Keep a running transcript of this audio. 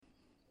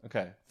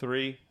Okay,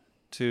 3,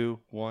 2,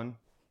 1.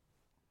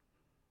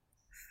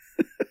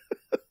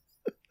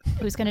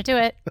 Who's going to do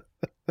it?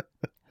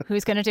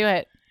 Who's going to do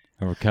it?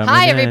 We're coming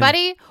Hi, in.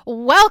 everybody.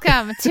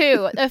 Welcome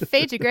to the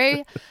Fade to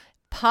Gray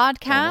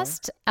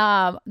podcast.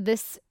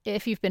 This,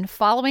 if you've been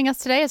following us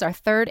today, is our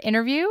third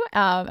interview.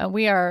 And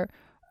we are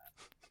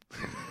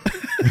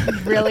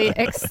really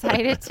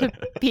excited to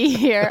be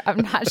here.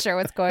 I'm not sure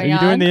what's going on.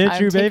 Are you doing the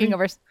intro, I'm taking baby?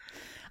 over.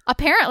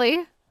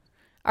 Apparently.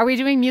 Are we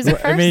doing music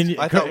first? I mean,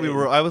 I thought we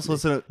were. I was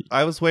listening.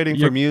 I was waiting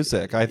for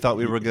music. I thought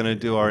we were going to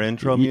do our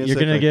intro music. you're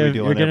gonna like we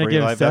do on every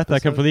give live Seth a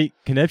episode. complete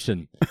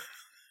connection.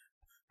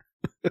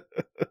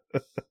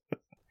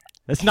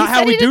 That's He not how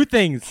said we he do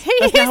things. He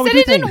That's not how we said do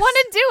he didn't things. want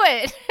to do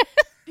it.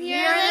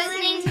 You're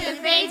listening to the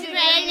Fade to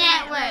Gray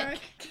Network.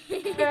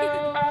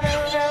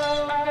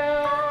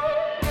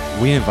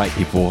 We invite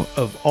people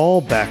of all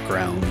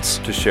backgrounds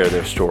to share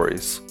their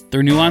stories.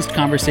 Through nuanced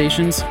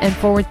conversations And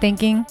forward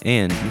thinking.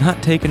 and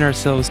not taking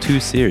ourselves too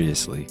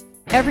seriously.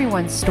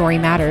 Everyone's story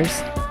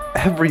matters.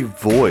 Every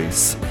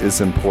voice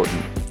is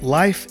important.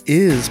 Life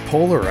is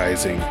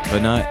polarizing But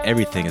not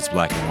everything is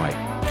black and white.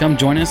 come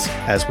join us.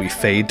 as we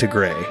fade to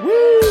gray.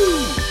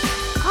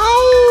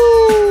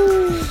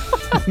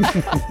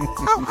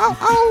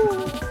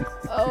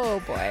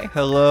 Oh, boy.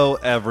 Hello,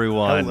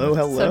 everyone.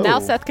 Hello. So now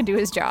Seth can do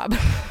his job.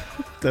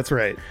 That's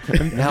right.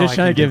 I'm just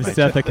trying to give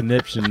Seth a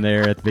connection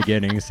there at the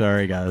beginning.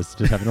 Sorry, guys.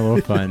 Just having a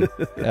little fun.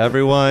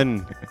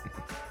 Everyone,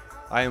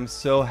 I am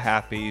so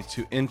happy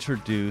to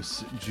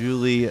introduce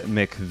Julie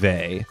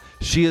McVeigh.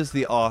 She is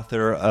the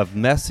author of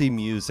Messy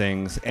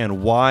Musings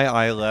and Why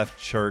I Left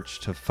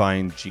Church to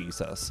Find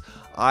Jesus.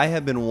 I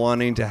have been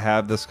wanting to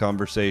have this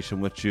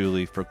conversation with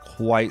Julie for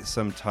quite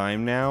some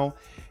time now,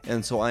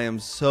 and so I am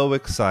so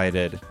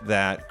excited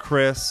that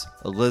Chris,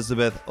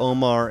 Elizabeth,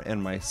 Omar,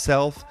 and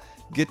myself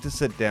get to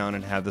sit down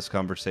and have this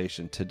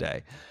conversation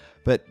today.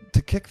 But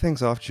to kick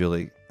things off,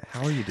 Julie,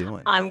 how are you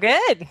doing? I'm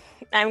good.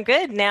 I'm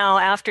good now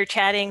after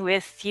chatting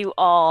with you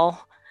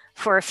all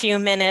for a few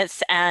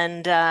minutes.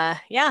 And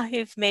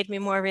you've made me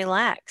more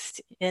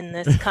relaxed in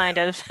this kind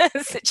of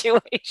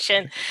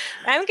situation.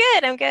 I'm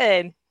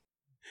good.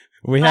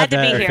 We Glad have to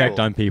be that here. effect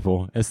on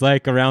people. It's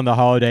like around the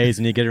holidays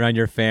and you get around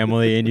your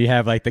family and you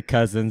have like the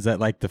cousins that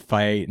like to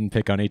fight and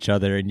pick on each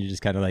other and you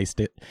just kind of like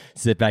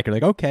sit back and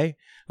like, okay,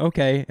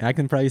 I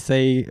can probably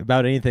say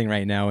about anything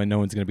right now and no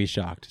one's going to be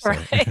shocked. So.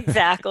 Right,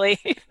 exactly.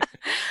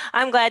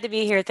 I'm glad to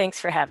be here. Thanks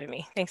for having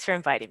me. Thanks for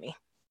inviting me.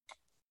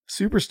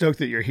 Super stoked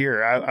that you're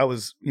here. I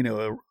was,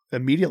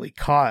 immediately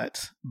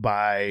caught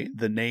by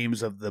the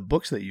names of the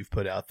books that you've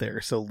put out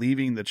there. So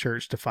Leaving the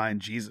Church to Find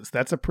Jesus.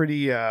 That's a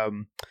pretty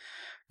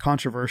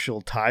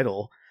controversial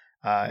title.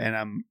 And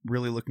I'm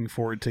really looking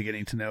forward to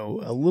getting to know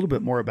a little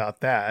bit more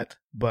about that.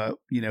 But,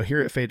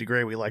 here at Fade to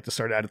Gray, we like to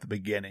start out at the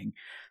beginning.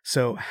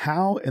 So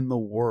how in the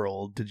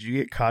world did you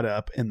get caught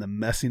up in the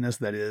messiness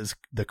that is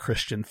the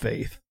Christian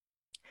faith?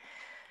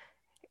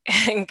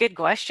 Good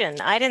question.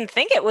 I didn't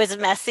think it was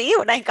messy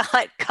when I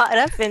got caught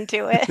up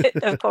into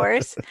it, of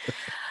course.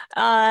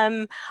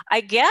 I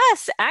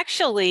guess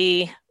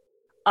actually,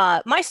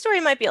 my story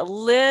might be a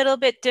little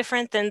bit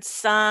different than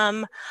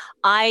some.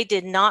 I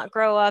did not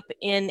grow up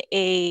in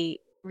a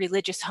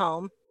religious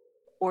home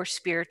or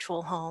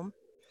spiritual home.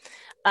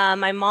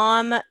 My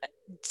mom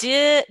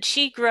did.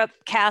 She grew up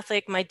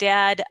Catholic. My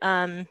dad,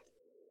 I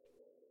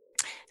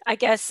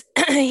guess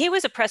he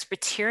was a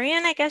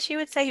Presbyterian, I guess you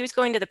would say. He was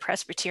going to the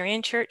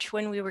Presbyterian church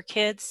when we were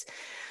kids.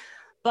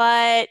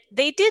 But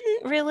they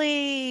didn't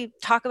really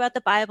talk about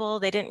the Bible.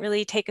 They didn't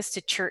really take us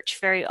to church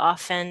very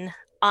often.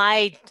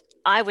 I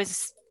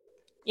was,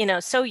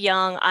 so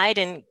young, I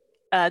didn't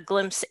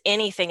glimpse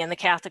anything in the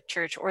Catholic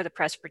Church or the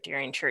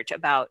Presbyterian Church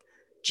about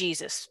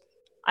Jesus.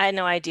 I had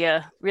no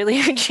idea really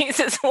who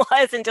Jesus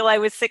was until I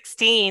was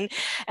 16.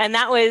 And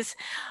that was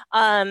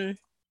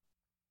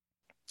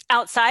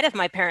outside of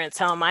my parents'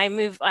 home. My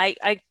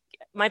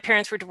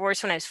parents were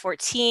divorced when I was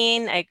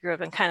 14. I grew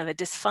up in kind of a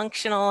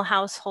dysfunctional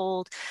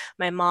household.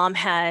 My mom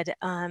had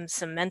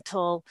some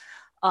mental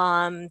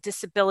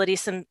disability,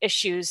 some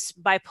issues,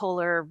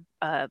 bipolar,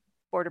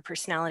 border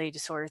personality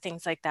disorder,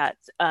 things like that,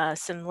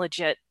 some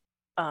legit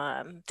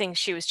things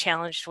she was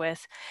challenged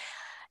with.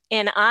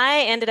 And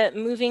I ended up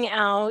moving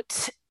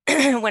out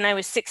when I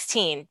was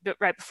 16, but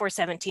right before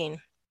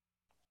 17.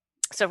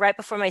 So right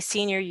before my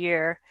senior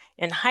year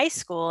in high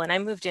school, and I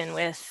moved in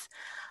with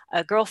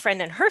a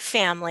girlfriend and her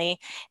family,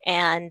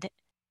 and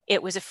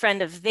it was a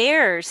friend of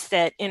theirs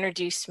that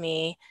introduced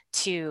me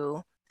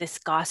to this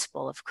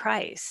gospel of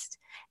Christ.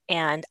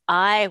 And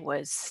I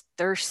was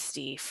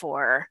thirsty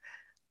for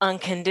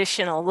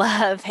unconditional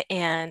love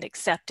and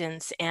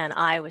acceptance. And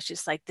I was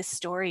just like, this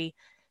story,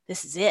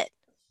 this is it.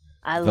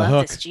 I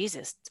love this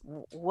Jesus.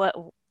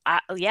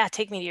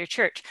 Take me to your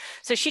church.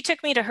 So she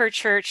took me to her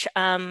church.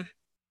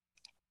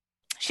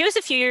 She was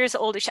a few years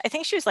older. I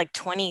think she was like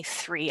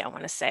 23, I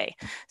want to say.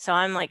 So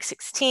I'm like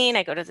 16.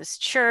 I go to this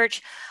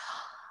church,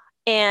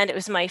 and it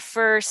was my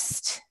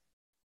first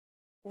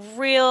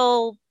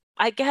real,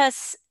 I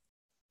guess,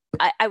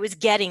 I was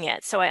getting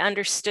it. So I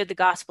understood the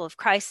gospel of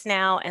Christ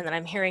now, and then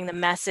I'm hearing the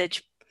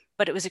message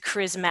but it was a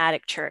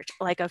charismatic church,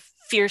 like a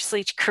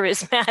fiercely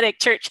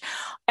charismatic church,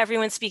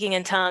 everyone speaking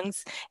in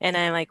tongues. And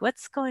I'm like, what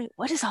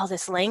is all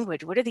this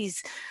language? What are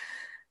these?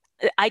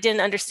 I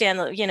didn't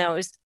understand, you know, it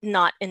was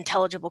not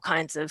intelligible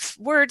kinds of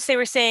words they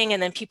were saying.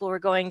 And then people were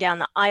going down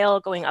the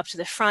aisle, going up to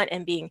the front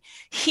and being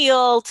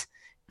healed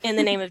in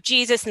the name of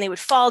Jesus. And they would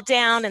fall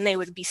down and they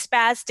would be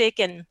spastic.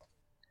 And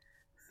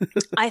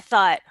I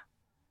thought,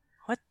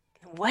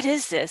 what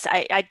is this?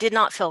 I did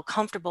not feel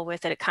comfortable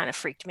with it. It kind of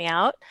freaked me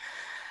out.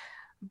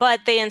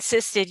 But they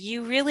insisted,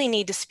 you really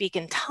need to speak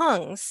in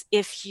tongues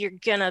if you're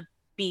going to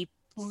be,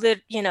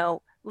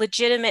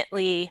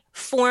 legitimately,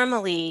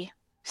 formally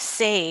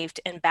saved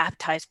and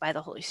baptized by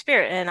the Holy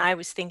Spirit. And I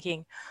was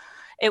thinking,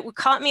 it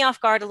caught me off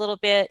guard a little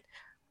bit,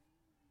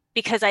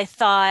 because I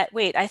thought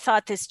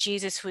this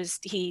Jesus was,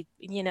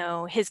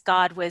 his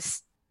God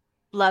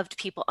loved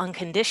people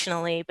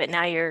unconditionally, but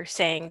now you're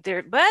saying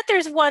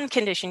there's one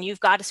condition: you've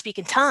got to speak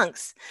in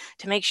tongues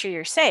to make sure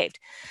you're saved.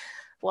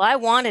 Well, I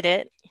wanted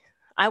it.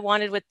 I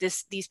wanted what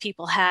these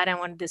people had. I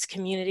wanted this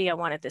community. I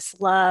wanted this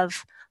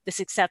love, this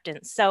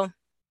acceptance. So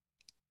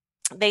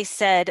they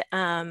said,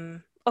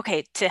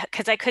 okay,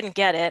 because I couldn't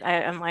get it.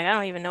 I'm like, I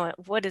don't even know it.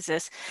 What is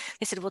this?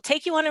 They said, we'll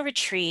take you on a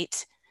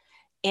retreat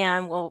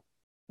and we'll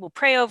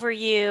pray over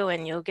you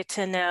and you'll get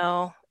to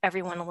know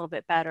everyone a little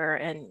bit better.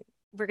 And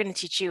we're going to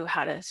teach you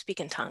how to speak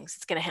in tongues.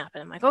 It's going to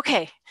happen. I'm like,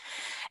 okay.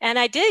 And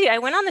I did. I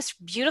went on this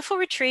beautiful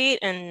retreat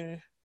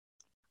and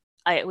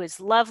it was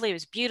lovely. It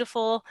was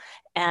beautiful.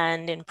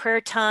 And in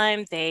prayer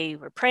time, they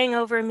were praying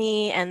over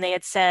me and they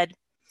had said,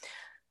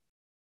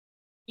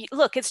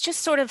 look, it's just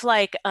sort of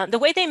like the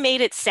way they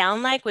made it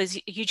sound like was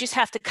you just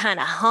have to kind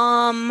of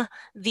hum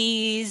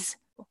these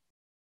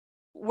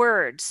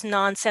words,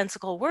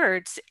 nonsensical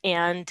words,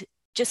 and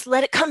just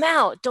let it come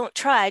out. Don't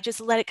try,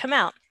 just let it come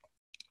out.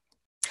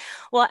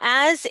 Well,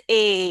 as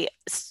a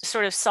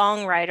sort of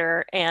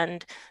songwriter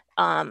and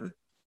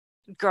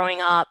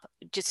growing up,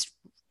 just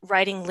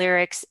writing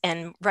lyrics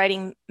and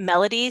writing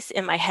melodies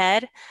in my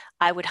head,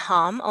 I would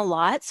hum a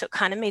lot. So it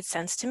kind of made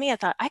sense to me. I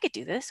thought, I could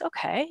do this.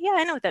 Okay. Yeah,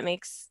 I know what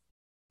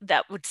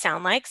that would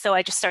sound like. So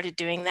I just started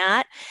doing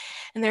that.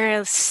 And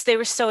they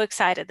were so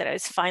excited that I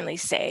was finally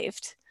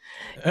saved.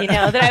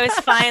 That I was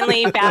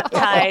finally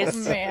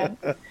baptized. Oh, man.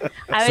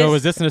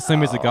 Was this an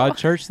Assemblies of God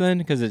church then?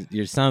 Because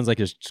it sounds like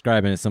you're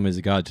describing Assemblies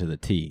of God to the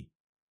T.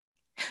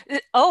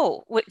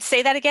 Oh,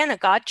 say that again. A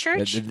God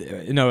church?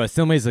 No,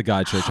 Assemblies of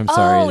God church. I'm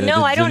sorry.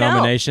 No, I don't know.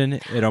 Denomination.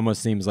 It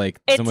almost seems like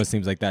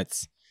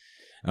that's.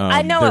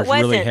 I know it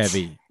wasn't really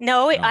heavy.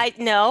 No,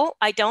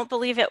 I don't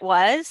believe it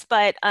was,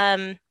 but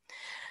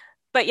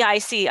yeah, I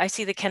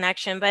see the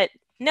connection. But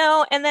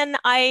no, and then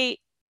I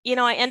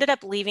ended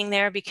up leaving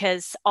there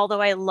because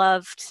although I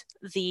loved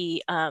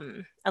the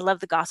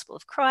gospel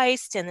of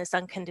Christ and this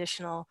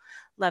unconditional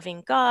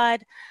loving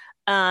God,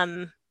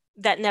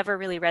 that never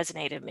really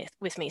resonated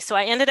with me. So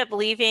I ended up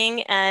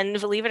leaving,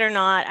 and believe it or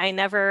not, I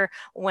never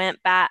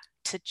went back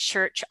to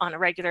church on a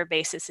regular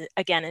basis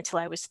again until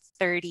I was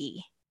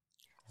 30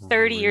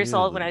 years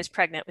old, when I was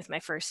pregnant with my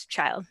first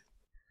child.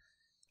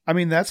 I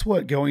mean, that's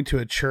what going to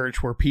a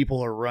church where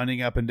people are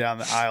running up and down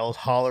the aisles,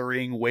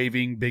 hollering,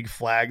 waving big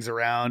flags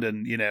around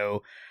and,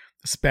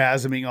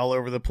 spasming all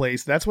over the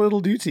place. That's what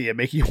it'll do to you.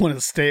 Make you want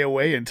to stay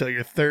away until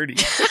you're 30.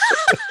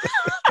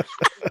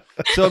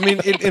 So, I mean,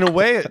 in a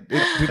way,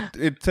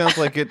 it sounds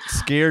like it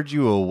scared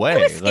you away.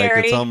 It was scary.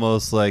 Like, it's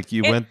almost like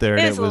you went there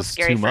and it was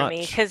scary too for much. me,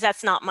 because I'm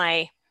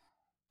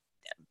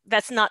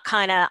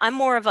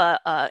more of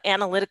a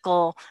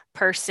analytical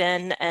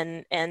person.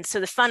 And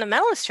so the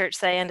fundamentalist church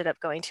that I ended up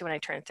going to when I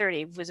turned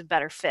 30 was a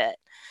better fit.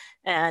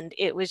 And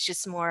it was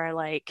just more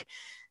like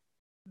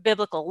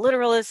biblical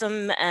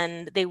literalism,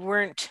 and they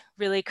weren't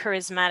really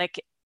charismatic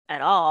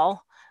at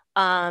all.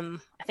 I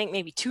think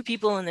maybe 2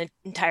 people in the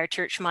entire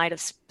church might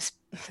have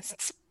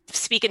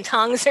speak in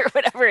tongues or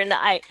whatever.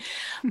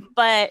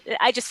 But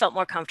I just felt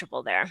more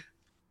comfortable there.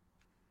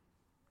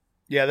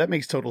 Yeah, that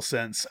makes total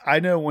sense. I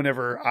know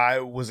whenever I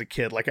was a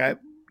kid, like I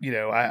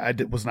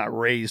was not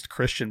raised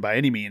Christian by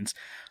any means,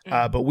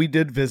 but we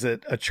did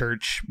visit a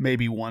church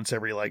maybe once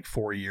every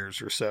 4 years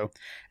or so.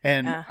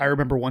 And I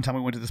remember one time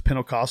we went to this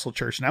Pentecostal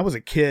church, and I was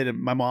a kid, and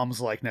my mom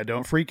was like, now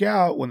don't freak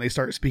out when they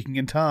start speaking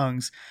in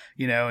tongues,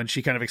 and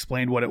she kind of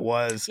explained what it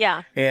was.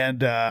 Yeah.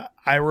 And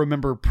I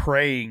remember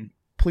praying,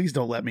 please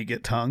don't let me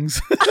get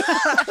tongues.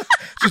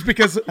 Just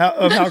because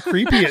of how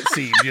creepy it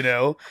seemed,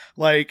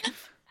 like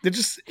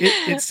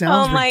it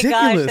sounds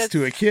ridiculous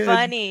to a kid.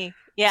 Funny.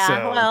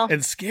 Yeah.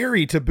 And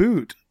scary to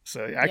boot.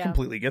 So I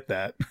completely get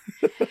that.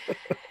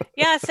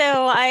 Yeah.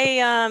 So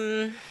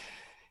I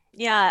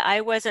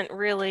wasn't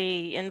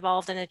really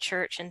involved in a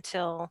church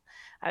until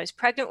I was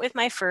pregnant with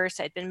my first.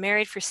 I'd been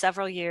married for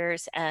several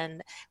years,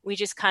 and we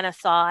just kind of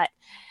thought,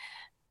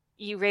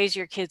 you raise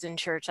your kids in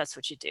church, that's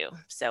what you do.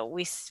 So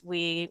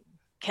we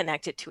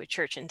connected to a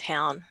church in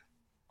town.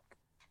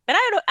 But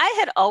I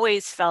had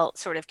always felt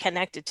sort of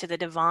connected to the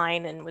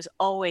divine, and was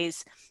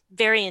always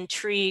very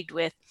intrigued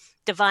with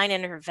divine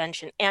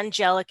intervention,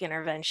 angelic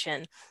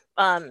intervention,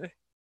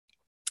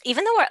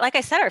 even though, like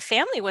I said, our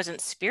family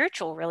wasn't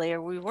spiritual really,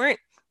 or we weren't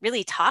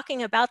really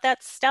talking about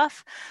that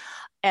stuff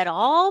at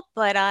all,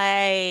 but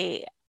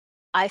I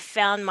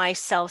found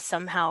myself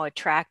somehow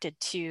attracted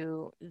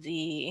to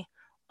the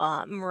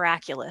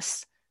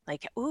miraculous.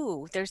 Like,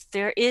 ooh, there's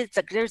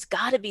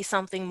got to be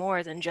something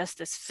more than just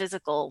this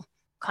physical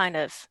kind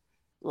of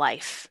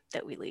life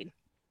that we lead.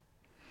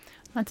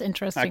 That's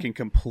interesting. I can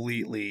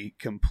completely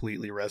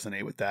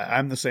resonate with that.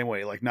 I'm the same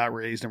way, like not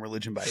raised in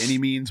religion by any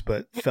means,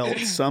 but felt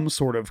some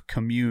sort of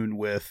commune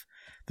with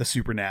the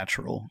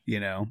supernatural,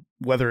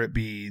 whether it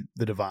be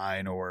the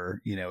divine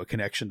or, a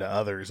connection to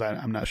others.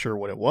 I'm not sure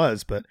what it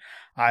was, but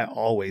I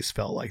always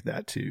felt like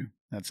that too.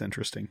 That's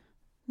interesting.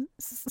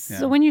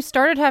 So when you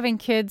started having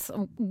kids,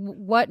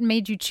 what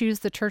made you choose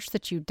the church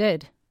that you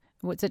did?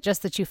 Was it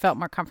just that you felt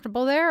more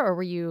comfortable there, or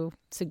were you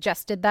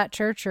suggested that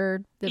church,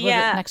 or was it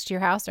next to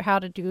your house, or how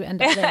did you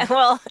end up there?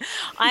 Well,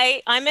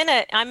 I'm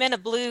in a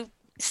blue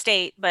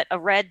state, but a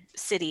red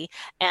city,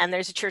 and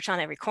there's a church on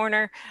every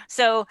corner.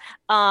 So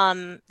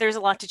there's a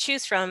lot to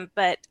choose from,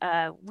 but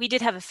we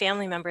did have a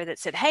family member that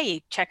said,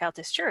 hey, check out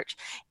this church.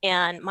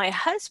 And my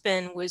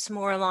husband was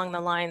more along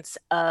the lines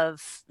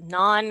of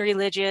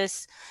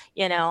non-religious,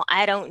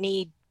 I don't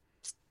need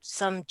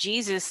some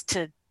Jesus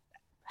to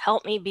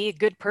help me be a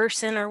good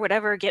person or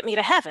whatever, get me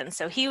to heaven.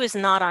 So he was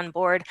not on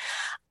board.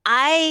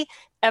 I,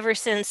 ever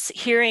since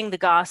hearing the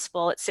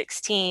gospel at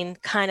 16,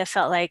 kind of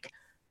felt like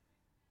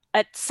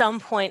at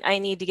some point I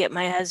need to get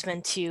my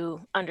husband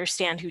to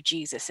understand who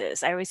Jesus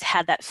is. I always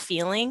had that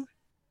feeling.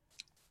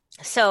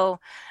 So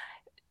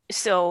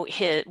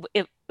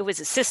it was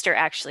a sister,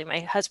 actually,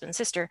 my husband's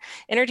sister,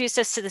 introduced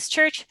us to this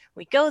church.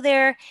 We go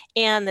there,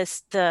 and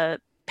the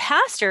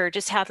pastor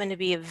just happened to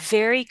be a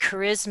very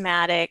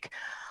charismatic,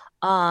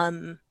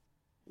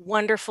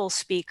 wonderful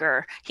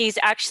speaker. He's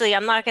actually,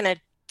 I'm not going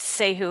to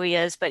say who he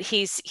is, but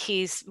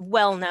he's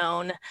well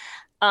known.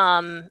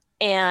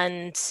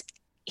 And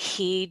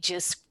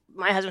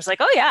my husband's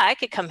like, oh yeah, I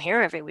could come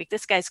here every week.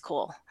 This guy's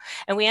cool.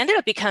 And we ended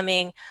up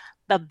becoming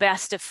the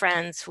best of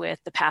friends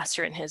with the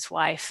pastor and his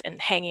wife,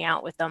 and hanging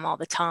out with them all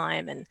the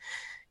time, and,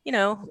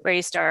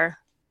 raised our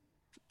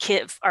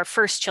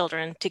first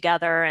children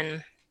together.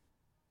 And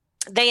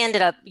they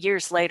ended up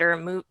years later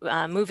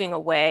moving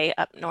away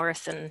up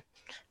north, and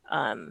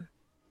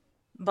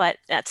but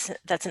that's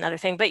another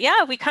thing. But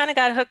yeah, we kind of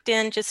got hooked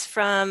in just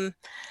from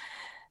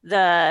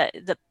the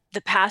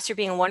pastor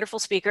being a wonderful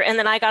speaker, and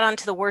then I got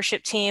onto the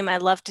worship team. I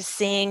love to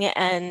sing,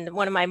 and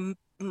one of my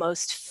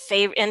most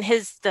favorite, and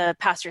the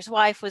pastor's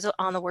wife was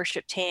on the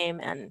worship team,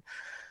 and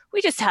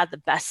we just had the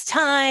best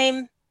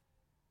time.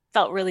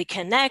 Felt really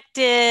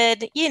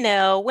connected.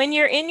 When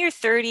you're in your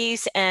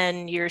 30s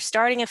and you're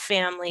starting a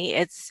family,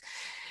 it's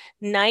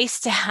nice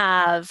to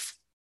have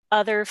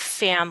other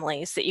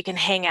families that you can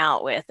hang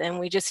out with. And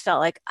we just felt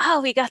like,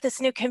 oh, we got this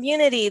new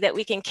community that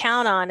we can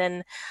count on.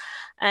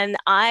 And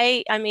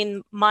I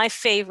mean, my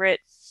favorite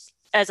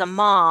as a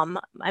mom,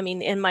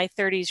 in my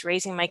 30s,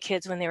 raising my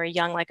kids when they were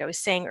young, like I was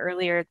saying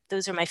earlier,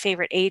 those are my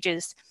favorite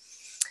ages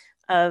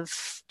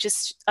of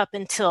just up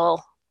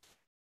until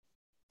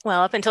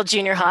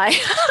junior high.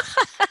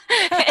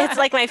 It's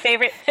like my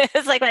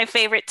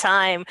favorite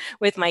time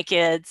with my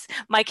kids.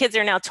 My kids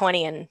are now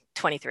 20 and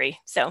 23.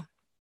 So.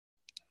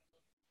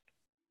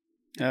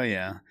 Oh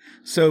yeah.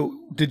 So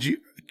did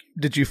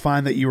you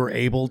find that you were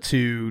able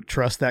to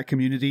trust that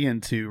community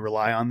and to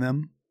rely on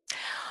them?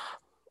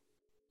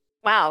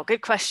 Wow,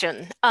 good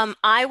question.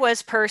 I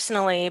was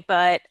personally,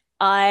 but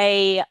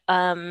I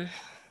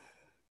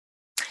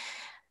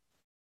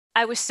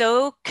was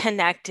so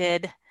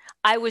connected.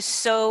 I was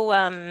so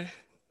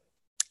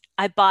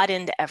I bought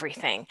into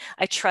everything.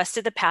 I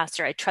trusted the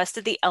pastor. I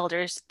trusted the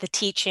elders, the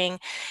teaching,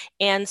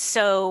 and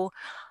so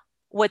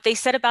what they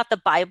said about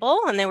the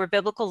Bible, and they were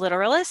biblical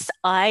literalists,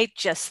 I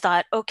just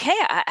thought, okay,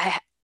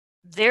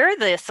 they're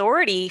the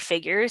authority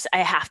figures. I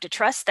have to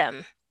trust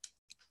them.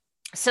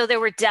 So there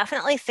were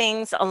definitely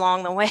things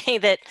along the way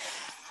that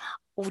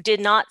did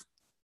not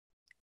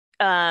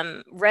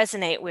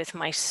resonate with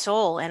my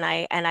soul, and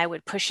I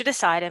would push it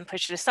aside.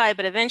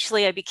 But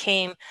eventually I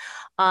became,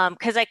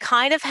 because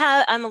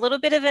I'm a little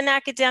bit of an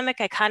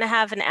academic. I kind of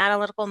have an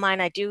analytical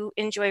mind. I do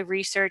enjoy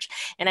research,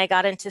 and I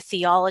got into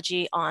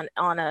theology on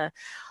a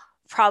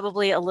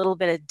probably a little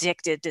bit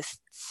addicted to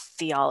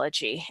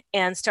theology,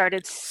 and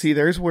started. See,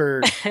 there's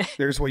where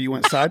you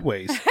went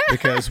sideways,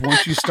 because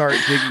once you start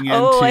digging into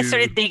I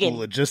started digging the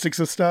logistics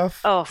of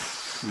stuff. Oh,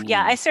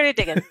 yeah, I started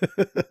digging.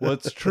 Well,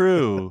 it's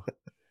true.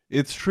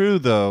 It's true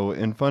though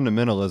in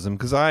fundamentalism,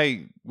 because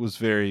I was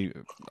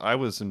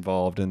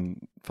involved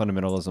in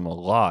fundamentalism a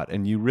lot,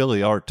 and you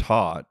really are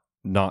taught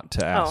not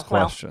to ask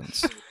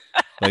questions.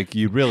 Like,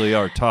 you really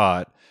are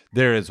taught.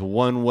 There is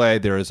one way,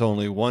 there is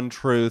only one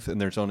truth, and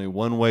there's only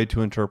one way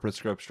to interpret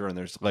scripture. And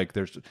there's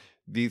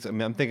these,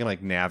 I'm thinking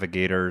like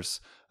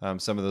Navigators,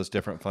 some of those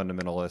different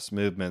fundamentalist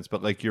movements,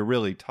 but like you're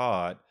really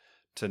taught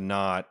to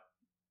not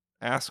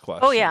ask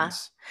questions. Oh yeah.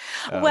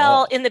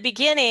 Well, in the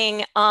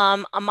beginning,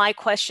 my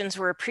questions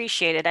were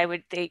appreciated.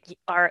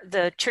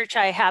 The church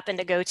I happened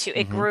to go to,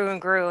 it grew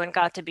and grew and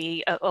got to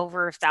be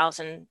over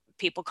 1,000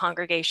 people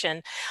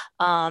congregation.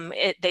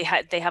 They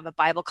have a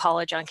Bible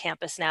college on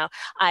campus now.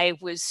 I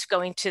was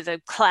going to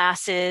the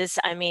classes.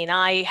 I mean,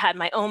 I had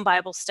my own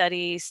Bible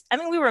studies. I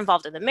mean, we were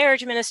involved in the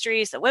marriage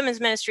ministries, the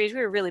women's ministries. We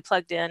were really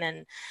plugged in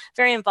and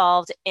very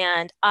involved.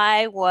 And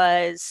I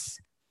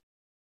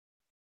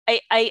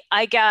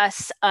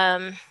guess,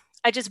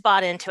 I just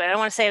bought into it. I don't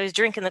want to say I was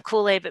drinking the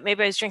Kool-Aid, but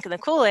maybe I was drinking the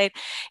Kool-Aid.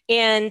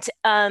 And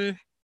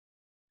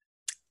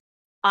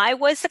I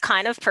was the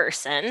kind of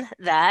person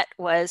that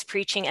was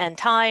preaching end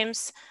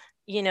times,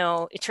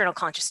 eternal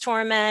conscious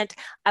torment.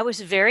 I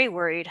was very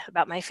worried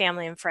about my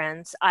family and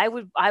friends.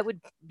 We'd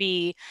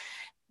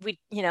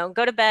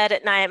go to bed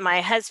at night.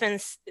 My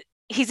husband's,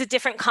 he's a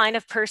different kind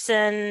of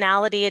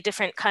personality, a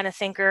different kind of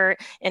thinker,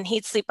 and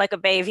he'd sleep like a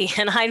baby.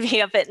 And I'd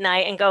be up at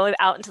night and go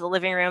out into the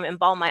living room and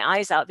bawl my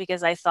eyes out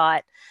because I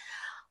thought,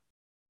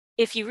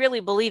 if you really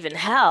believe in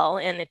hell,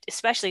 and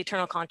especially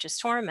eternal conscious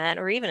torment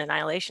or even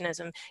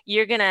annihilationism,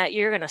 you're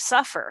gonna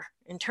suffer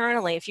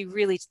internally if you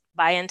really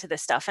buy into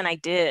this stuff. And I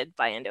did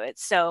buy into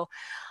it.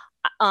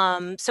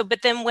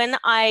 But then when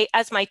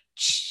as my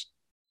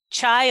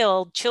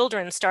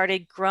children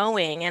started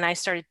growing and I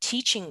started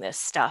teaching this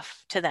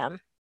stuff to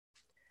them,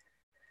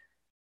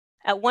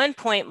 at one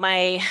point,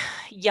 my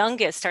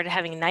youngest started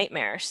having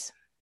nightmares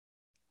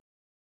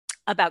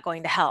about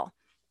going to hell.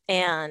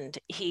 And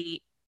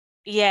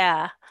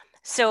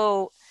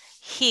so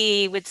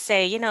he would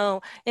say,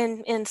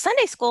 in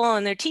Sunday school,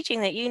 and they're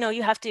teaching that,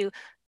 you have to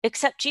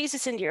accept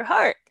Jesus into your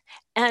heart.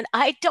 And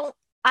I don't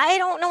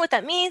know what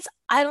that means.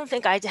 I don't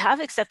think I have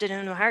accepted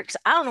into my heart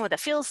because I don't know what that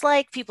feels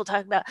like.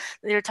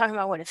 They're talking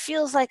about what it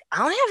feels like. I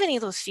don't have any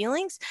of those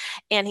feelings.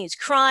 And he's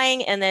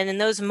crying. And then in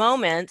those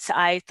moments,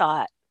 I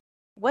thought,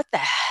 what the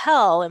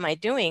hell am I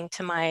doing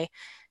to my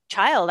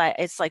child?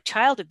 It's like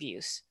child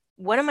abuse.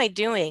 What am I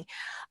doing?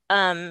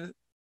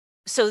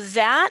 So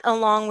that,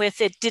 along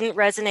with it, didn't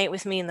resonate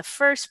with me in the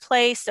first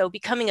place. So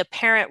becoming a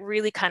parent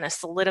really kind of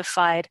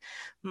solidified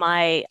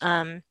my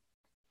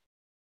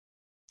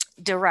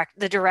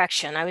the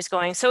direction I was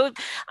going. So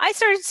I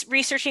started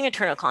researching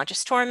eternal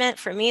conscious torment.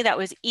 For me, that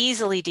was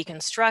easily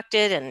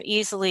deconstructed and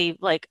easily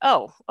like,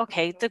 oh,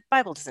 okay, the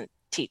Bible doesn't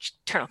teach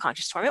eternal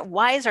conscious torment.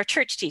 Why is our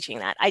church teaching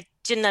that? I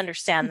didn't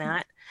understand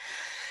that.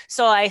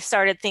 So I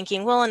started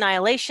thinking, well,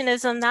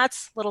 annihilationism,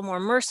 that's a little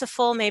more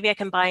merciful. Maybe I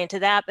can buy into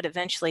that. But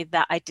eventually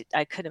that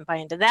I couldn't buy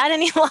into that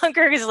any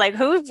longer. It's like,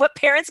 what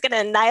parent's going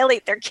to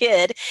annihilate their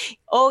kid?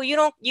 Oh, you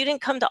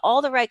didn't come to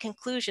all the right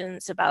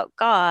conclusions about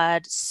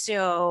God.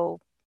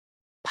 So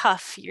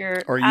puff,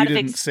 or you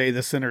didn't say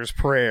the sinner's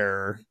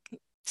prayer.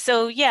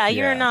 So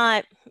you're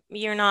not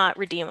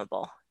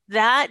redeemable.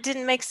 That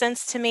didn't make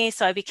sense to me.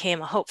 So I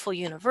became a hopeful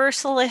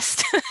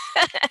universalist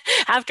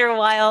after a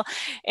while.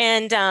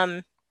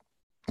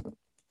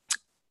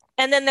 And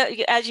then,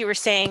 as you were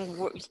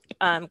saying,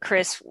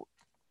 Chris,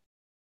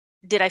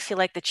 did I feel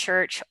like the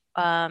church,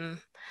 was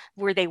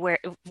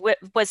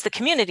the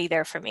community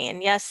there for me?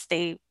 And yes,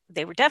 they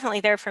were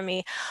definitely there for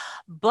me.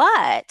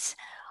 But,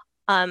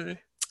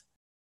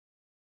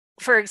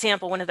 for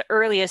example, one of the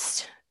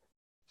earliest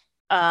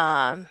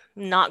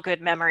not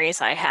good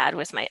memories I had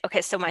was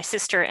my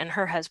sister and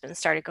her husband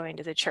started going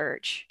to the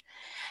church.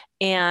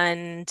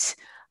 And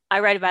I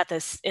write about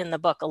this in the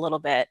book a little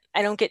bit.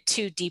 I don't get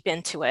too deep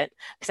into it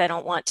because I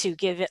don't want to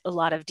give it a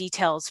lot of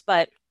details,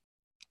 but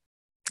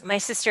my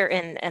sister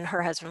and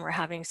her husband were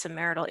having some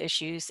marital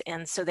issues.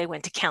 And so they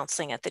went to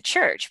counseling at the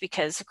church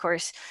because, of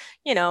course,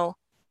 you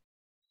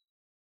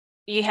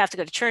have to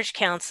go to church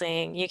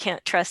counseling. You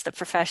can't trust the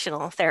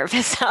professional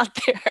therapists out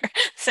there,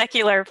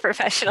 secular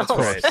professionals.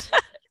 That's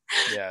right.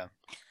 Yeah.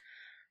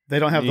 They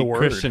don't have the word.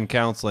 Christian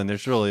counseling.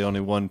 There's really only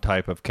one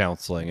type of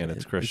counseling, and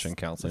it's Christian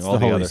counseling. All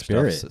the Holy other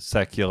Spirit. stuff is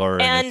secular.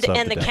 And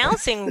the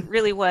counseling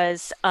really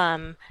was,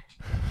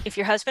 if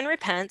your husband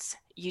repents,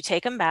 you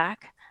take him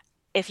back.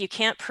 If you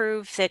can't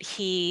prove that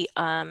he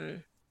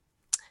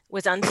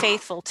was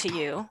unfaithful to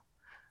you,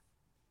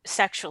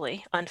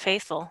 sexually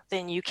unfaithful,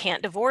 then you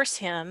can't divorce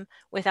him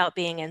without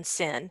being in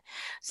sin.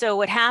 So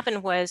what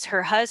happened was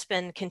her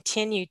husband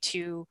continued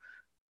to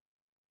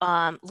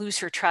lose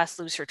her trust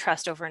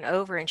over and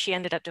over, and she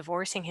ended up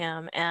divorcing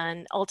him.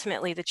 And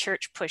ultimately the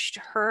church pushed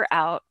her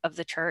out of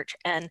the church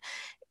and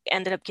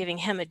ended up giving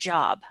him a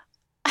job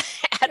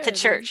at the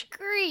church.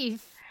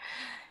 Grief.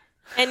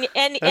 And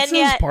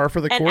yet par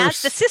for the course. And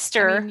as the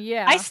sister,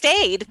 I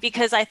stayed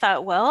because I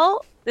thought,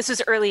 well, this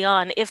was early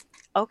on.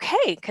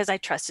 Because I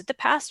trusted the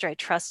pastor, I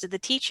trusted the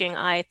teaching.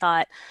 I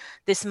thought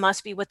this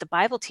must be what the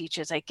Bible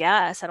teaches. I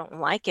guess I don't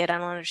like it, I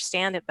don't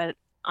understand it, but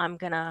I'm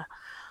gonna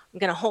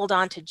hold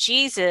on to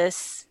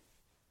Jesus.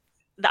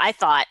 I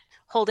thought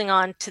holding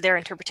on to their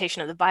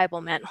interpretation of the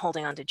Bible meant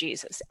holding on to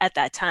Jesus at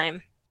that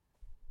time.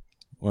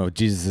 Well,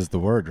 Jesus is the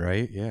word,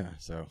 right? Yeah.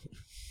 So.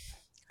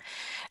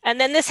 And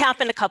then this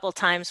happened a couple of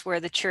times where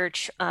the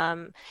church,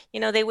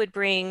 they would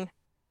bring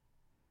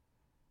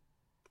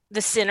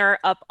the sinner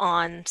up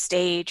on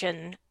stage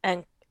and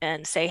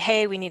say,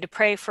 hey, we need to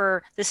pray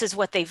for, this is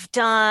what they've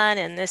done,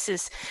 and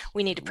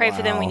we need to pray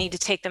for them, we need to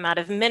take them out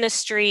of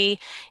ministry.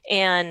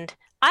 And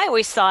I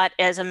always thought,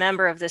 as a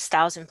member of this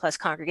 1,000+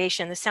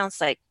 congregation, this sounds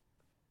like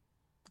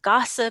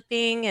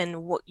gossiping,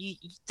 and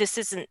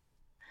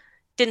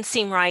didn't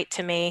seem right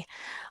to me.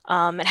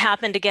 It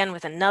happened again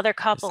with another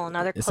couple,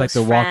 another close friend. It's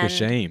like the walk of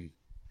shame.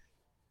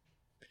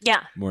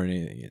 Yeah. More than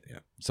anything, yeah.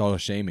 It's all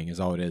shaming is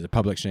all it is, a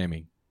public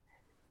shaming.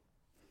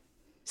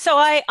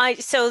 So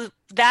so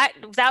that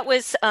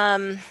was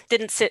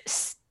didn't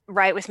sit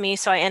right with me.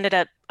 So I ended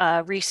up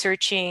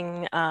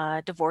researching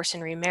divorce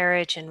and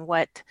remarriage, and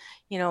what,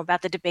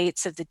 about the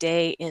debates of the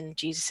day in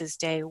Jesus's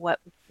day. What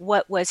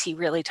was he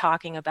really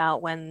talking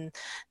about when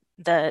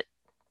the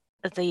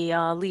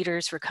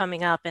leaders were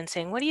coming up and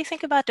saying, what do you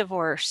think about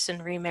divorce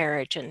and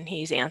remarriage? And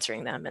he's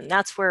answering them. And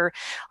that's where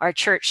our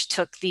church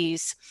took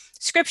these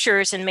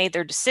scriptures and made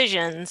their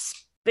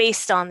decisions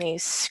based on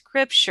these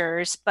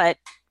scriptures. But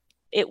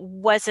it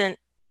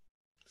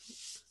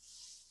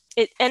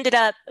ended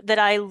up that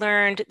I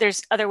learned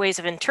there's other ways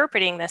of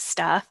interpreting this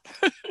stuff,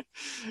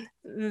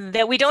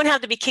 that we don't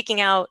have to be kicking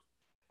out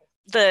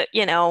the,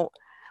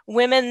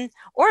 women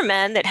or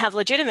men that have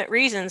legitimate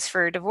reasons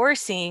for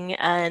divorcing,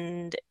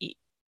 and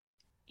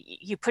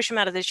you push them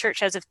out of the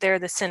church as if they're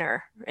the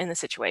sinner in the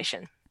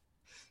situation.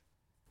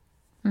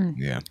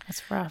 Yeah,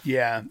 that's rough.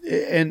 Yeah,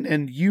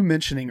 and you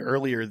mentioning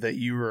earlier that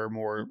you were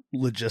more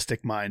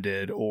logistic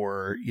minded,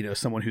 or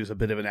someone who's a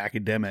bit of an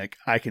academic,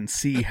 I can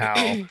see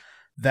how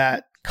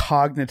that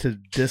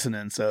cognitive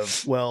dissonance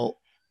of, well,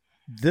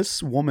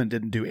 this woman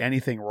didn't do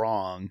anything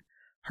wrong,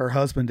 her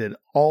husband did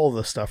all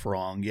the stuff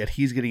wrong, yet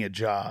he's getting a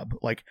job.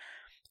 Like,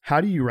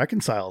 how do you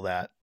reconcile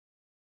that?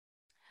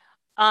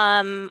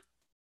 I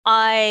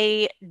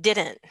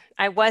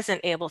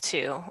wasn't able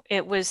to.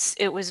 It was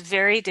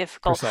very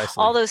difficult.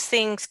 Precisely. All those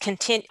things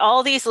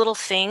all these little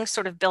things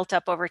sort of built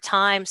up over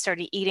time,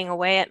 started eating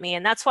away at me.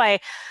 And that's why,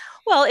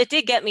 well, it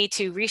did get me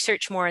to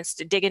research more and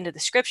to dig into the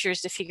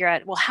scriptures to figure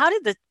out, well, how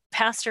did the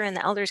pastor and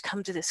the elders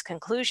come to this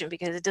conclusion?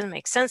 Because it doesn't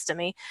make sense to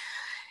me.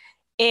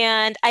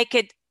 And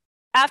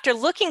after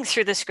looking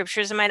through the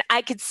scriptures,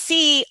 I could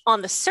see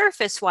on the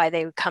surface why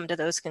they would come to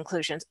those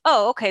conclusions.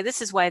 Oh, okay,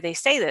 this is why they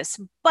say this.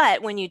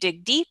 But when you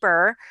dig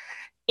deeper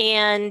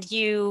and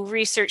you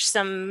research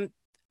some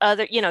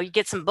other, you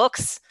get some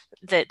books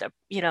that,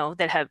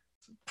 that have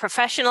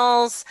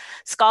professionals,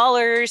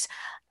 scholars,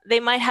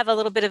 they might have a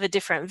little bit of a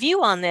different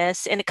view on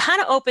this. And it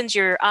kind of opens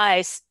your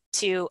eyes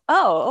to,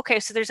 oh, okay,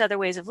 so there's other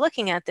ways of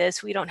looking at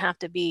this. We don't have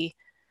to be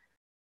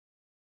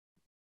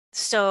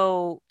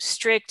so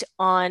strict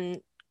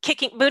on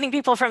booting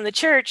people from the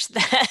church,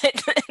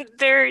 that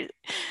they're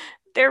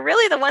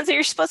really the ones that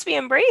you're supposed to be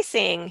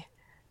embracing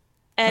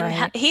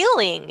and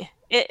healing.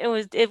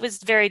 It was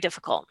very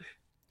difficult.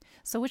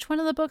 So which one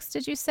of the books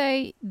did you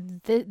say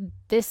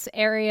this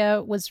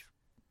area was?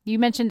 You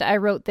mentioned I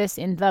wrote this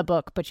in the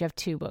book, but you have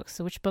 2 books.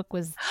 So which book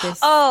was this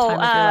time of your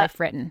life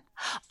written?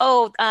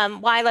 Why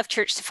I Left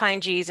Church to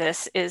Find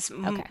Jesus is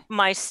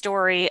my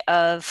story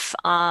of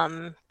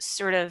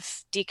sort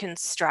of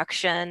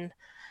deconstruction.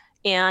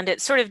 And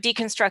it's sort of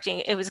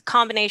deconstructing. It was a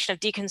combination of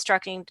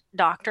deconstructing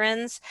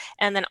doctrines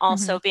and then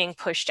also being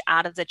pushed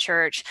out of the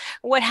church.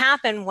 What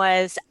happened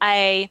was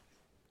you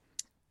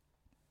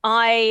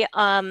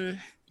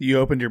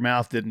opened your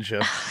mouth, didn't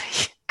you?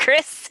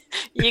 Chris,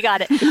 you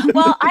got it.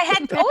 Well, I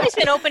had always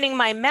been opening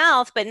my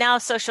mouth, but now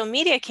social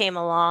media came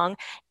along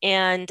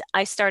and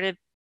I started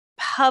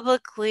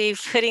publicly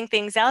putting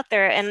things out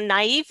there. And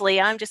naively,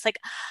 I'm just like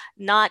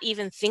not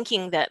even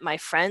thinking that my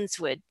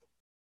friends would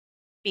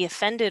be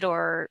offended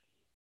or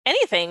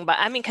anything, but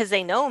because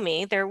they know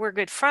me, we're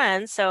good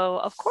friends. So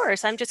of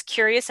course, I'm just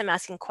curious. I'm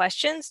asking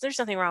questions. There's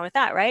nothing wrong with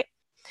that, right?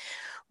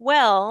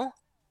 Well,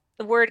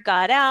 the word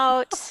got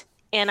out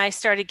and I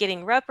started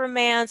getting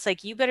reprimands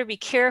like, you better be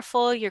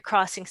careful. You're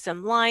crossing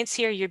some lines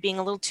here. You're being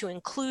a little too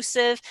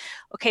inclusive.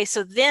 Okay,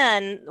 so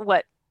then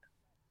what?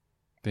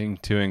 Being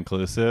too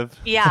inclusive?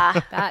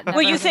 Yeah. That never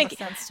makes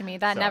sense to me.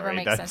 That never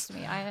makes sense to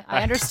me.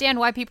 I understand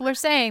why people are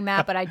saying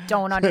that, but I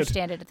don't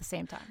understand it at the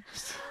same time.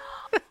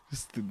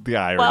 The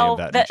irony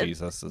of that in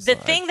Jesus is the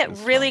thing that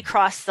really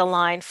crossed the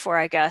line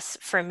for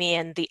me,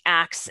 and the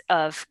acts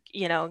of,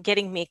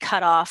 getting me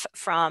cut off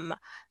from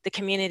the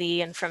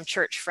community and from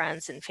church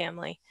friends and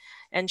family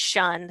and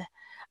shunned.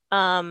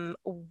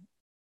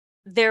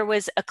 There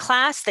was a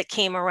class that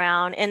came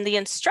around, and the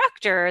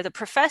instructor, the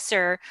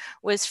professor,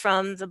 was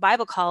from the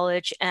Bible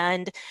college,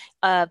 and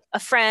a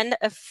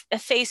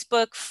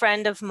Facebook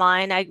friend of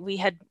mine, we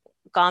had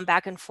gone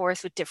back and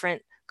forth with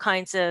different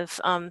kinds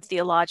of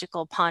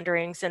theological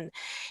ponderings, and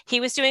he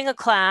was doing a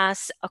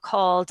class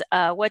called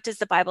What Does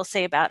the Bible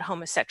Say About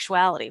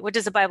Homosexuality? What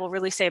does the Bible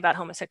really say about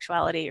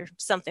homosexuality, or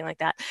something like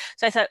that?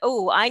 So I thought,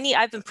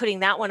 I've been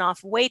putting that one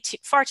off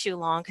far too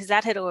long, because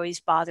that had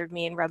always bothered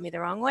me and rubbed me the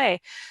wrong way.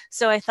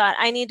 So I thought,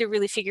 I need to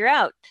really figure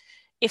out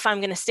if I'm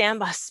going to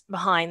stand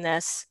behind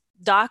this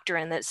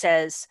doctrine that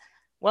says,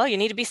 well, you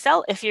need to be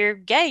if you're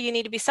gay, you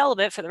need to be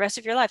celibate for the rest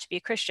of your life to be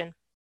a Christian.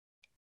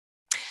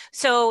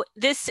 So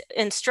this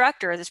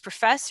instructor, this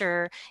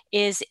professor,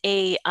 is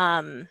he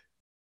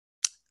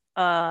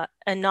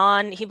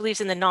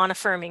believes in the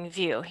non-affirming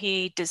view.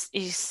 He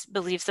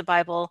believes the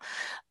Bible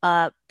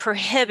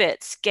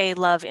prohibits gay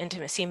love,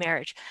 intimacy,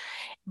 marriage.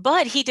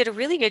 But he did a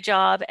really good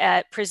job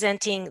at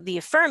presenting the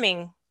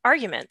affirming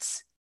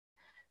arguments.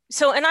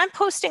 So, and I'm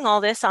posting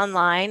all this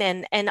online,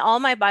 and all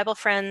my Bible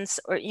friends,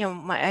 or,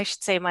 I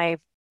should say my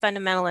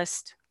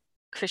fundamentalist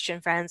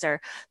Christian friends, they're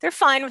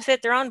fine with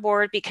it. They're on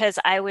board, because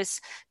I was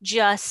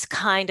just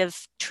kind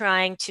of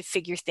trying to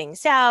figure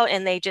things out.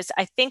 And I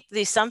think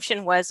the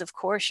assumption was, of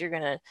course, you're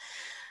going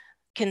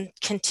to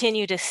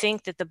continue to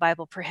think that the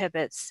Bible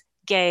prohibits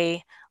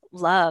gay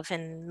love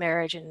and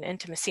marriage and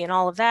intimacy and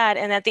all of that.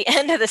 And at the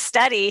end of the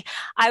study,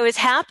 I was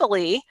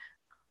happily,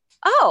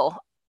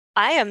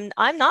 I'm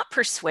not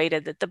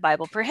persuaded that the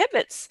Bible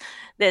prohibits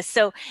this.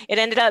 So it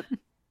ended up,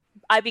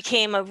 I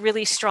became a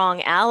really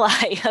strong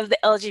ally of the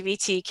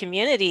LGBT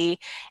community,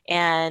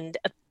 and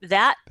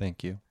that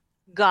thank you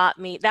got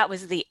me. That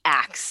was the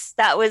axe.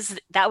 That was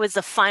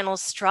the final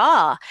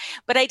straw.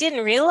 But I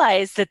didn't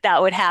realize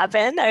that would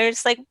happen. I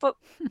was like, but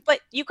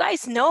you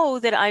guys know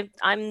that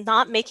I'm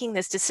not making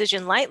this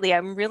decision lightly.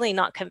 I'm really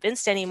not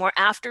convinced anymore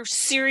after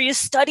serious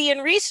study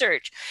and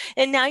research.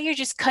 And now you're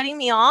just cutting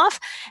me off.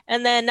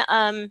 And then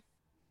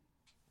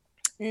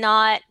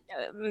not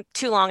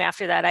too long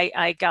after that,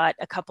 I got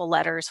a couple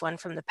letters, one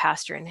from the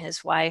pastor and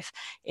his wife,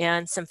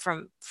 and some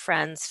from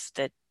friends,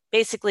 that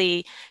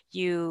basically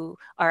you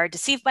are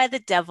deceived by the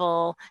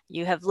devil.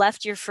 You have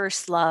left your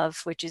first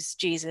love, which is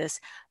Jesus.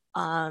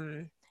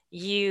 Although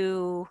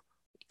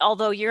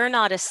you're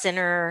not a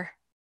sinner,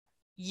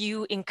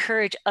 you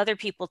encourage other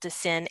people to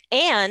sin,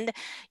 and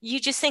you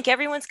just think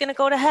everyone's going to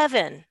go to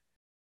heaven.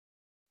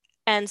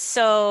 And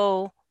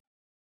so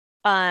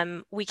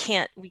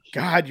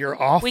God,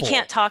 you're awful. We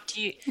can't talk to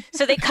you.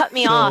 So they cut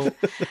me off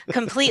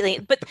completely.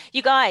 But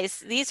you guys,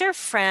 these are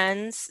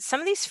friends. Some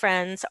of these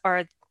friends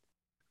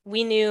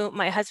we knew,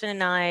 my husband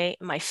and I,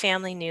 my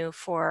family knew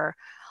for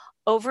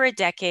over a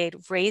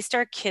decade, raised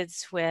our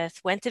kids with,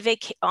 went to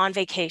on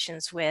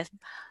vacations with,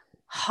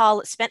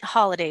 spent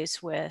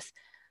holidays with,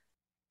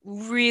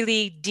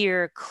 really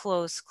dear,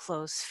 close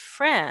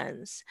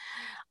friends.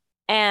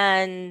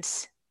 And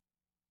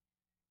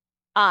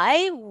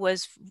I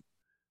was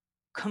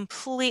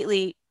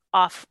completely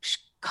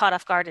caught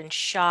off guard and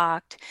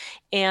shocked.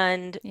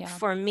 And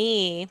for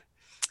me,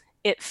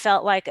 it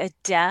felt like a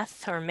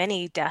death, or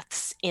many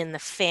deaths in the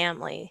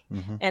family.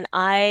 Mm-hmm. And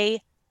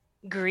I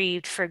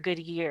grieved for a good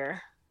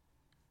year.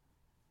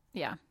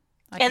 Yeah.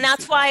 And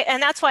that's why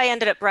I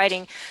ended up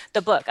writing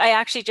the book. I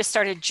actually just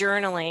started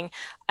journaling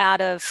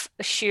out of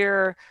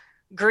sheer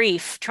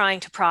grief, trying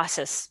to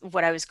process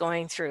what I was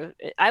going through.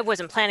 I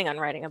wasn't planning on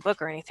writing a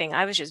book or anything.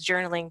 I was just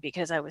journaling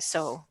because I was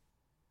so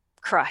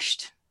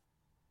crushed.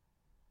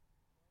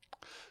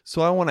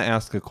 So I want to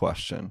ask a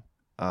question,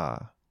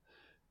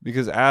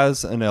 because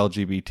as an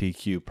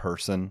LGBTQ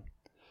person,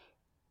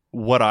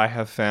 what I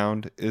have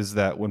found is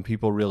that when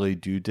people really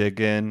do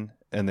dig in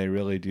and they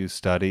really do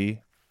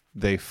study,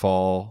 they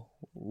fall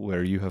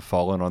where you have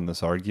fallen on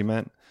this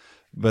argument.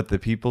 But the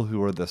people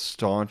who are the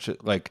staunch,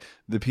 like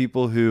the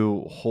people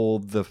who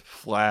hold the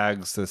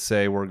flags that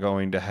say we're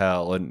going to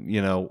hell,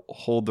 and,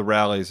 hold the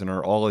rallies and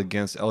are all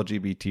against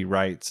LGBT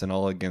rights and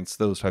all against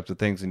those types of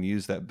things and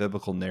use that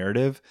biblical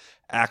narrative,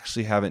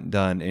 actually haven't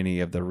done any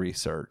of the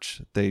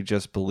research. They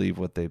just believe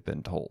what they've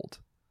been told.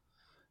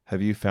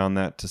 Have you found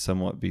that to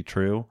somewhat be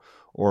true?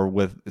 Or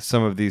with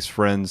some of these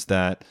friends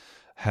that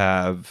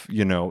have,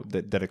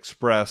 that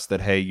express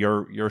that, hey,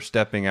 you're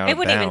stepping out of bounds. They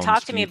wouldn't even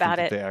talk to me about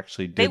it. They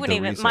actually did. They wouldn't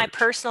even. My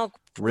personal,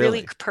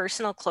 really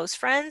personal close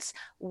friends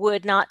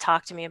would not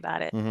talk to me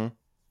about it. Mm-hmm.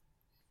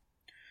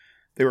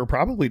 They were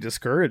probably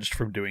discouraged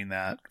from doing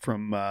that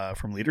from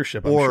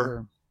leadership. I'm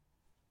sure.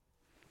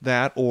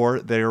 That,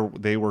 or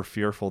they were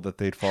fearful that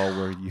they'd fall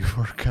where you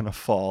were gonna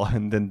fall,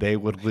 and then they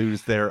would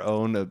lose their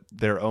own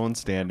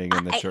standing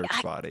in the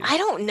church body. I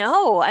don't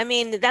know. I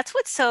mean, that's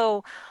what's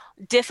so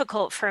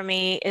difficult for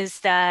me,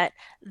 is that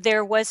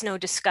there was no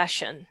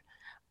discussion,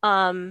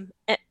 and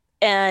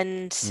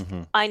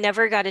mm-hmm. I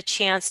never got a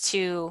chance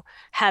to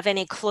have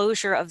any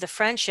closure of the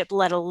friendship,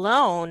 let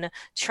alone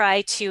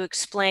try to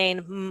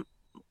explain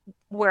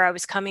where I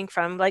was coming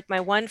from. Like,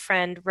 my one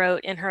friend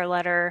wrote in her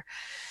letter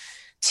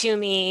to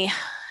me,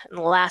 the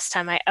last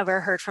time I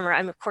ever heard from her,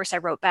 of course I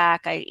wrote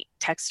back, I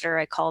texted her,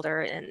 I called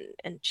her,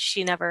 and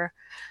she never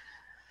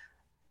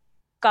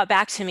got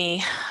back to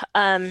me.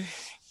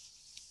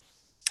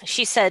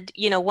 She said,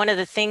 one of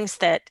the things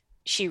that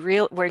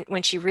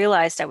when she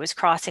realized I was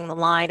crossing the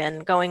line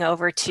and going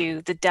over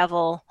to the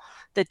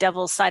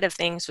devil's side of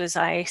things, was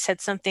I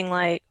said something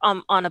like,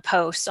 on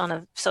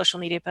a social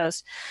media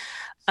post,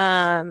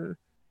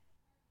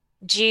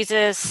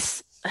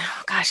 Jesus,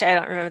 gosh, I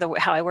don't remember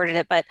how I worded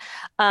it, but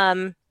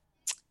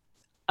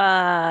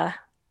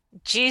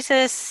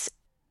Jesus,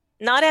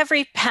 not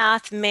every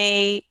path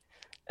may,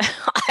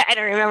 I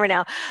don't remember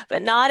now,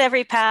 but not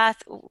every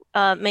path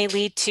may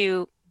lead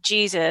to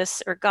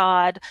Jesus or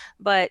God,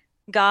 but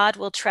God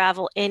will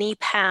travel any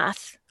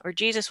path or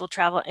Jesus will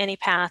travel any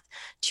path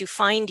to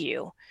find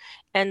you.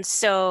 And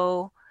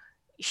so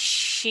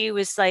she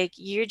was like,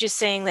 you're just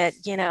saying that,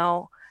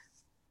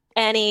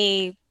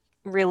 any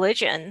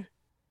religion,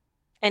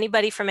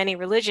 anybody from any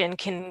religion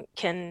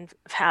can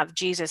have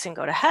Jesus and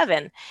go to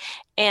heaven.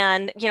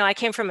 And, I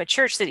came from a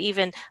church that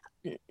even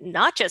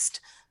not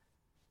just,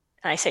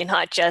 I say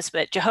not just,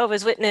 but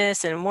Jehovah's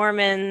Witness and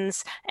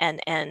Mormons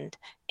and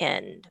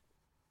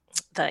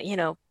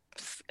the,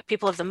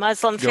 people of the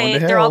Muslim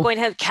faith, they're all going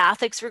to hell.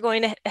 Catholics were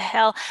going to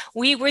hell.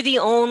 We were the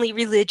only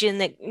religion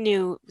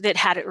that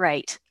had it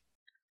right.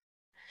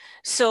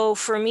 So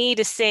for me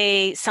to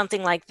say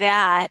something like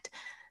that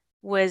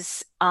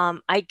was,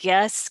 I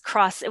guess,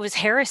 it was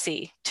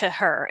heresy to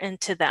her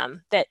and to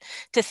them, that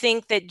to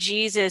think that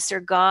Jesus or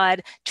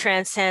God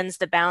transcends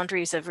the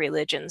boundaries of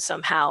religion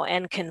somehow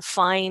and can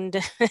find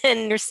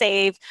and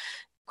save,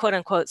 quote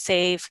unquote,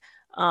 save,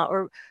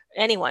 or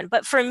anyone.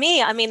 But for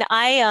me, I mean,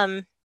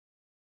 I,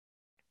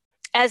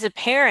 as a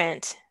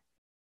parent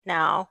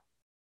now,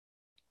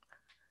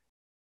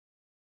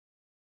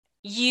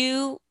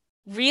 you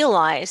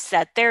realize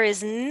that there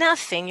is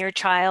nothing your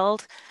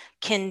child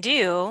can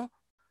do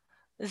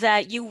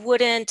that you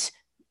wouldn't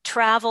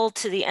travel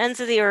to the ends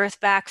of the earth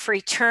back for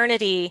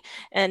eternity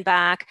and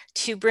back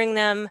to bring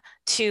them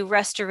to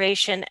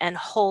restoration and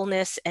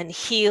wholeness and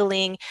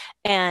healing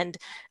and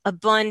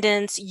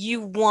abundance.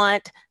 You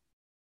want,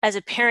 as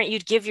a parent,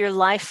 you'd give your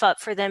life up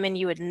for them and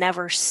you would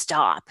never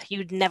stop.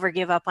 You'd never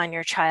give up on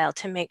your child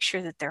to make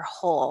sure that they're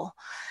whole.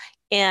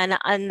 And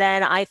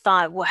then I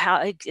thought, well,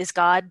 how is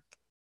God?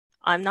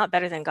 I'm not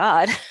better than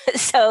God.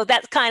 So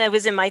that kind of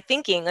was in my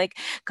thinking, like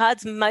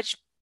God's much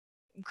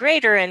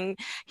greater and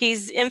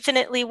he's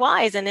infinitely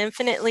wise and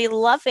infinitely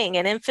loving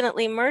and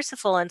infinitely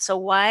merciful. And so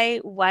why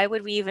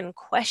would we even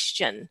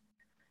question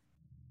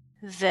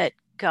that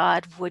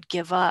God would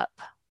give up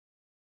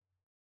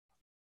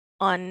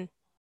on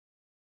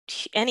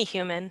any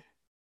human?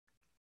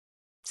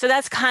 So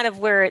that's kind of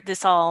where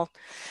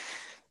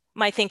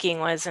my thinking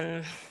was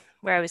and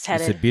where I was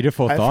headed. It's a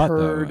beautiful thought,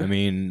 though. I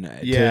mean,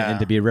 and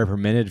to be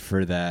reprimanded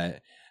for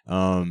that.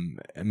 I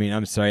mean,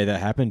 I'm sorry that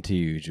happened to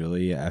you,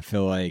 Julie. I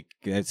feel like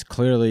it's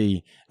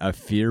clearly a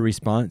fear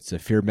response, a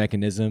fear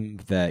mechanism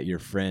that your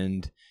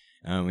friend,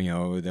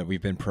 that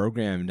we've been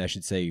programmed, I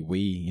should say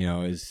we,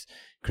 as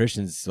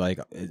Christians, like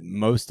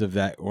most of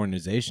that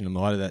organization, a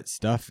lot of that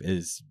stuff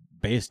is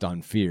based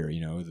on fear,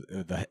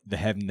 the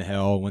heaven, the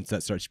hell, once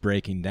that starts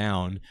breaking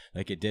down,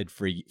 like it did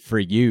for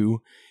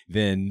you,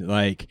 then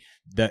like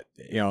that,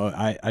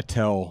 I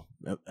tell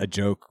a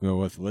joke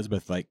with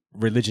Elizabeth, like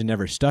religion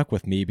never stuck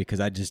with me because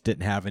I just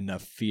didn't have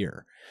enough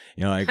fear.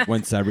 Like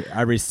once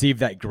I received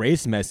that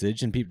grace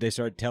message and they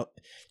started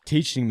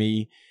teaching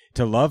me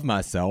to love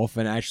myself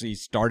and actually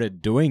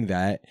started doing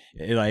that,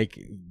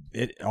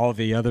 all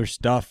the other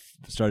stuff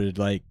started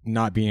like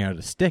not being able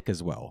to stick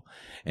as well.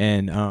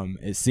 And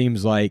it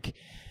seems like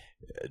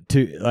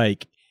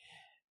to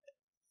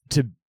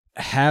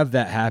have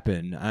that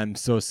happen, I'm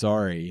so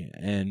sorry.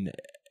 And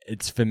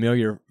it's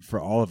familiar for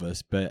all of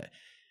us, but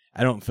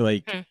I don't feel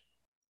like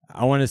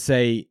I want to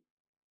say,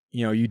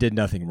 you did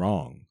nothing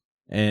wrong.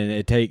 And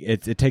it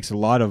takes a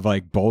lot of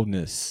like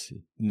boldness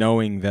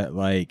knowing that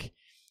like,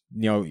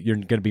 you're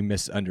going to be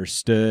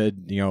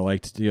misunderstood,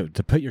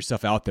 to put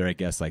yourself out there, I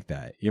guess, like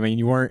that. I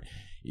mean,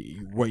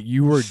 what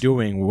you were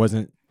doing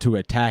wasn't to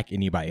attack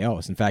anybody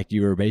else. In fact,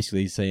 you were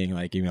basically saying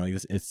like,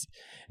 it's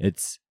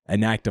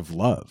an act of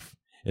love.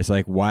 It's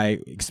like, why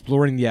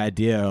exploring the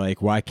idea,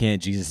 like, why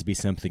can't Jesus be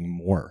something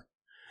more?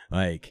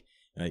 And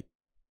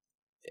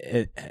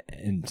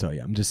so,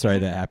 yeah, I'm just sorry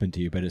that happened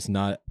to you, but it's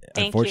not,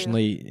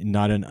 unfortunately,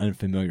 not an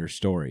unfamiliar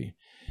story.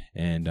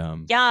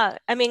 And yeah,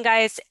 I mean,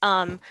 guys,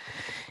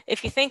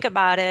 if you think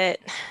about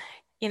it,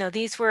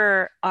 these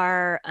were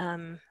our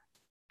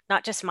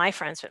not just my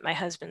friends, but my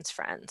husband's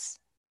friends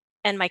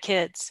and my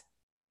kids.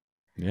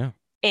 Yeah.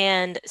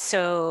 And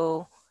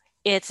so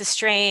it's a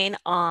strain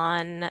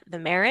on the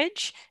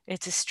marriage.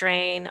 It's a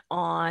strain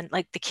on,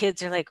 like, the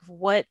kids are like,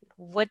 what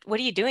are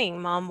you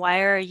doing, Mom?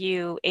 Why are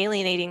you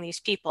alienating these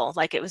people?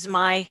 Like, it was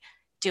my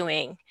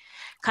doing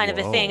kind of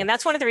a thing. And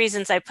that's one of the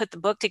reasons I put the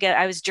book together.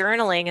 I was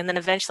journaling, and then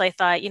eventually I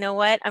thought, you know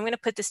what, I'm going to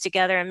put this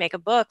together and make a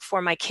book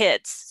for my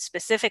kids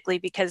specifically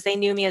because they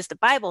knew me as the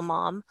Bible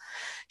mom.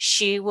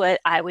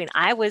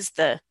 I was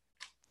the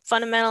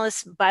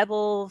fundamentalist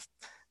Bible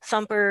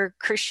thumper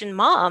Christian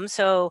mom.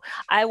 So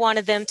I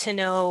wanted them to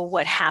know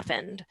what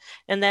happened.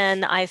 And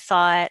then I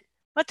thought,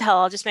 what the hell,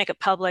 I'll just make it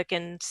public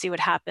and see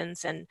what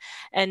happens. And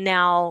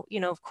now,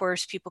 of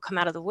course, people come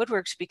out of the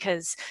woodworks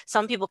because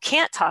some people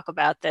can't talk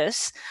about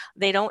this.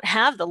 They don't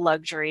have the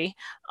luxury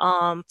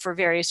for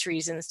various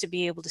reasons to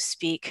be able to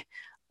speak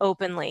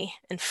openly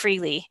and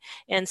freely.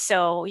 And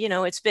so,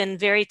 it's been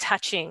very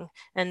touching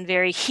and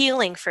very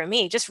healing for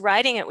me. Just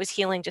writing it was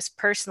healing just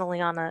personally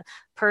on a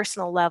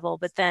personal level,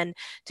 but then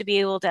to be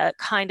able to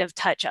kind of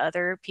touch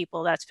other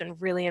people, that's been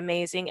really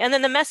amazing. And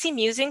then the Messy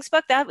Musings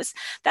book, that's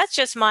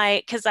just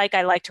because like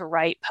I like to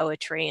write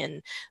poetry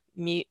and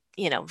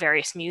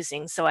various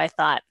musings. So I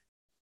thought,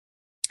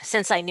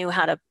 since I knew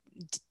how to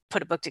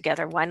put a book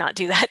together. Why not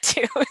do that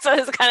too? So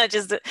it's kind of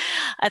just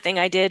a thing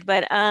I did.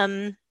 But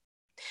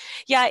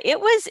yeah, it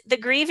was the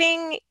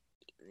grieving.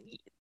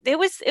 It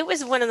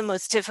was one of the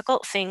most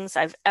difficult things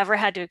I've ever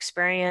had to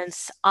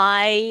experience.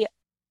 Let's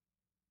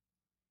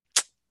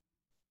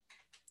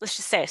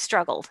just say I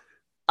struggled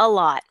a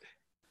lot,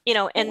 you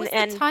know, and what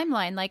was the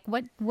timeline? Like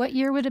what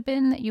year would have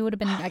been that you would have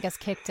been, I guess,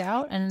 kicked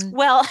out? And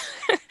well,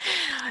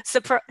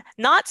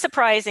 not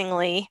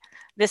surprisingly,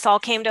 this all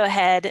came to a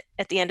head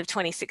at the end of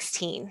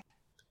 2016.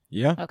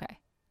 Yeah. Okay.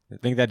 I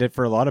think that did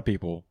for a lot of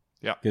people.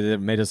 Yeah. Because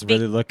it made us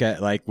really look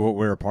at like what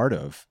we're a part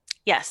of.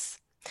 Yes.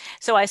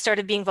 So I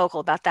started being vocal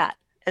about that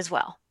as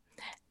well.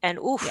 And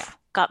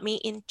got me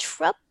in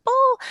trouble.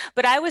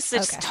 But I was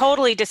just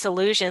totally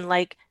disillusioned.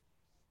 Like,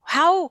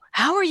 how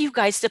are you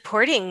guys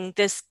supporting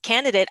this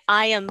candidate?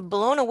 I am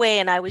blown away.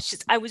 And I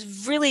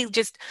was really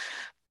just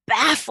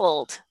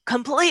baffled,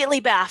 completely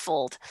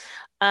baffled.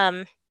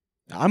 I'm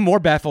more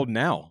baffled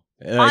now.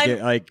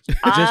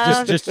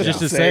 Just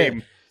to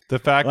say. The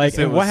fact like,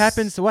 what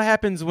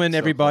happens when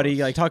everybody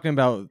close. Like talking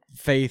about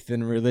faith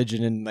and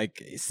religion and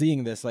like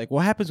seeing this, like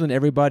what happens when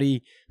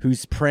everybody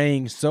who's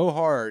praying so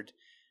hard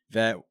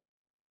that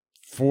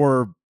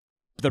for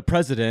the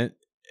president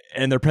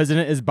and their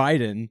president is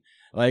Biden,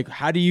 like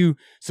what do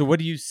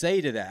you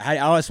say to that?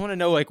 I just want to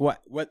know like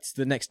what's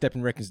the next step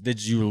in reconciliation?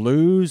 Did you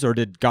lose, or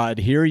did God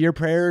hear your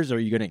prayers? Are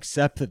you going to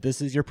accept that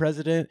this is your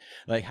president?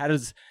 Like how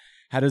does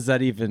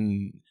that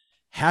even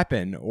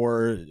happen,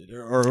 or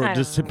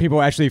just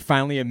people actually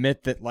finally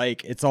admit that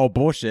like it's all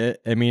bullshit?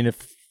 I mean,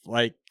 if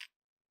like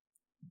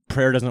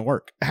prayer doesn't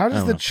work, how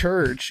does the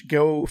church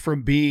go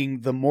from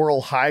being the moral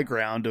high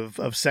ground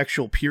of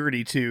sexual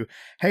purity to,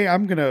 hey,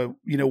 I'm gonna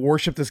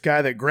worship this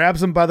guy that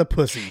grabs him by the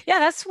pussy? Yeah,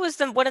 that was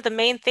one of the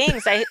main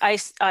things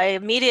I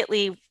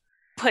immediately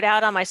put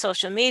out on my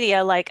social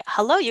media, like,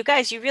 hello, you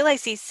guys, you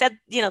realize he said,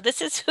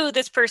 this is who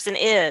this person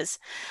is.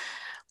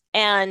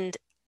 And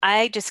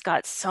I just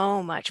got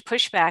so much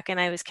pushback and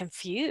I was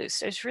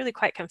confused. I was really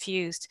quite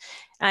confused.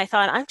 And I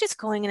thought, I'm just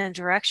going in a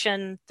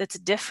direction that's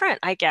different,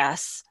 I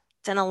guess,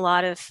 than a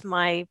lot of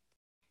my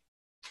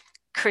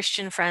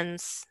Christian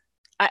friends,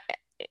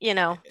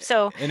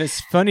 so. And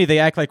it's funny, they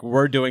act like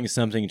we're doing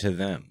something to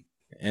them.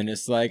 And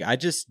it's like, I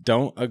just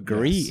don't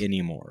agree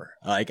anymore.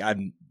 Like,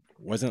 I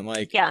wasn't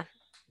like. Yeah.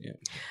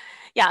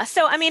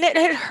 So, I mean,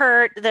 it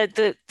hurt.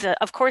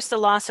 Of course, the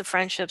loss of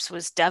friendships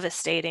was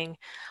devastating.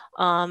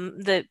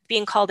 The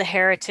being called a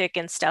heretic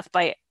and stuff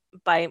by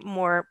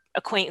more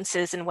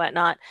acquaintances and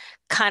whatnot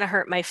kind of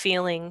hurt my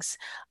feelings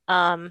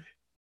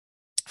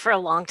for a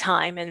long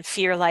time, and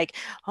fear like,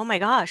 oh my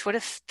gosh, what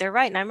if they're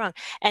right and I'm wrong?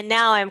 And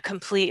now I'm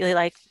completely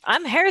like,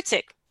 I'm a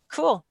heretic.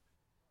 Cool.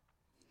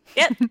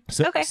 Yeah.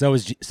 Okay. So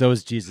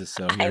is Jesus.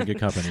 So you're in good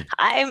company.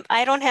 I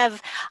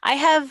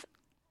have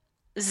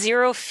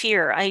zero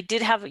fear. I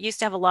used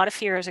to have a lot of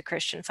fear as a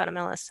Christian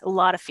fundamentalist, a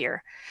lot of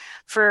fear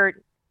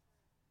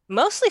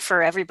mostly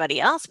for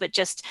everybody else, but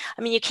just,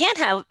 I mean, you can't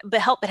help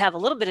but have a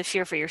little bit of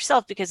fear for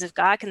yourself, because if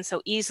God can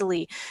so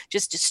easily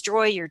just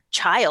destroy your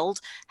child,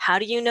 how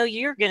do you know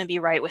you're going to be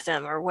right with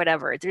him or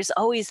whatever? There's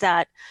always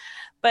that.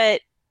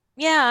 But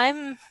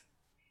yeah,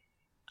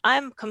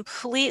 I'm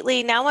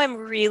completely, now I'm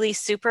really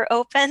super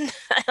open.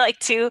 I like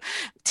too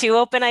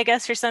open, I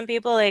guess, for some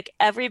people. Like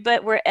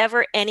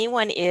wherever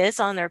anyone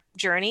is on their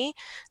journey,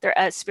 their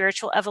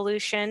spiritual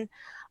evolution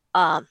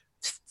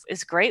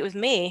is great with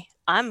me.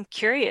 I'm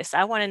curious.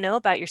 I want to know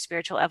about your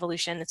spiritual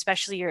evolution,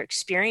 especially your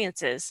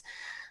experiences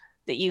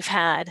that you've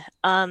had.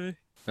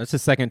 That's the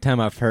second time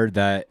I've heard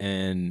that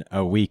in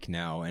a week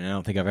now, and I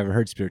don't think I've ever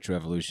heard spiritual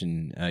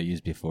evolution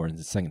used before. And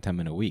it's the second time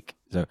in a week.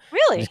 So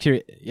really, I'm just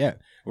curious. Yeah,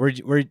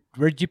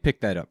 where'd you pick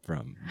that up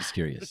from? I'm just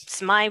curious.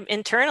 It's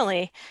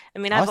internally. I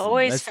mean, awesome. I've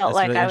always felt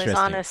like really I was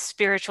on a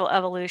spiritual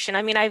evolution.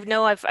 I mean,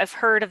 I've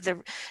heard of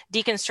the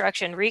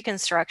deconstruction,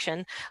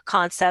 reconstruction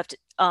concept.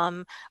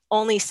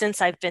 Only since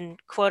I've been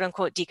quote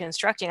unquote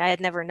deconstructing. I had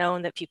never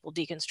known that people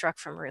deconstruct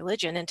from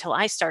religion until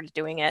I started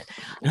doing it.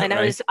 And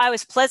right. I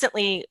was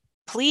pleasantly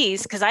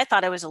pleased, because I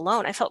thought I was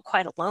alone. I felt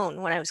quite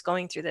alone when I was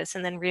going through this,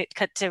 and then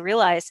to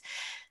realize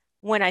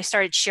when I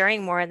started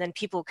sharing more, and then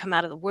people come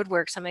out of the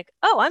woodworks, I'm like,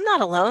 oh, I'm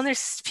not alone.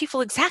 There's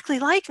people exactly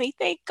like me.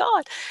 Thank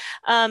God.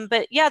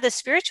 But yeah, the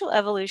spiritual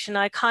evolution,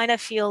 I kind of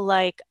feel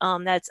like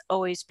that's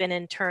always been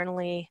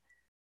internally.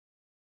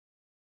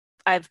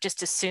 I've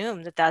just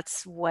assumed that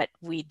that's what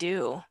we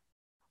do.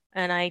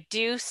 And I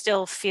do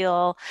still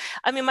feel,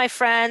 I mean, my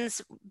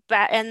friends,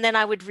 and then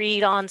I would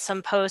read on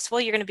some posts, well,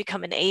 you're going to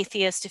become an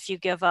atheist if you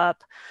give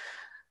up,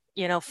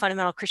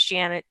 fundamental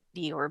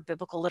Christianity or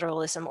biblical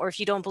literalism, or if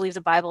you don't believe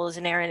the Bible is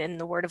inerrant in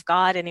the Word of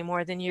God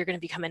anymore, then you're going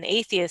to become an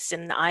atheist.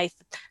 And I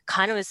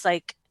kind of was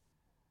like,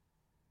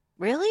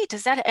 really?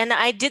 Does that? And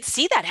I did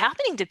see that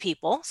happening to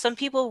people. Some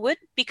people would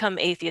become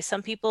atheists.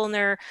 Some people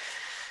in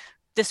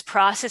this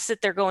process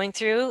that they're going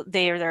through,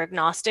 they're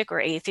agnostic or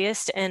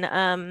atheist.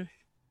 And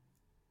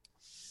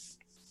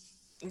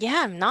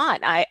yeah, I'm not.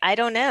 I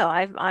don't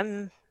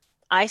know.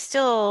 I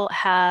still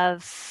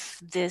have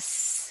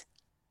this,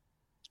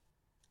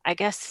 I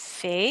guess,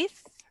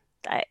 faith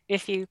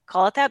if you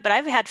call it that. But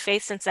I've had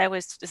faith since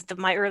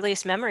my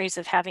earliest memories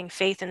of having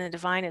faith in the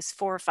divine is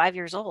 4 or 5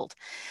 years old,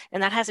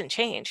 and that hasn't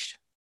changed.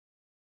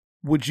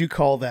 Would you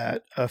call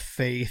that a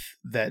faith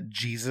that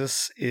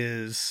Jesus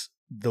is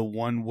the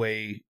one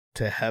way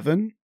to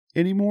heaven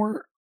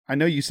anymore? I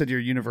know you said you're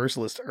a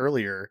universalist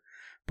earlier,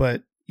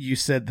 but you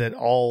said that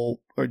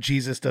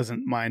Jesus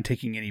doesn't mind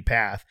taking any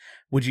path.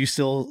 Would you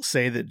still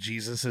say that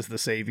Jesus is the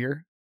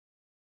savior?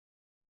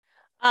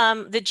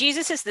 The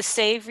Jesus is the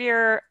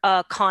savior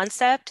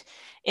concept,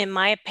 in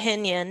my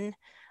opinion,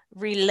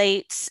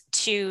 relates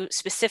to,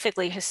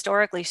 specifically,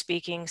 historically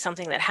speaking,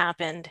 something that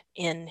happened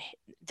in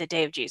the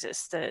day of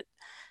Jesus,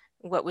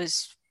 what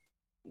was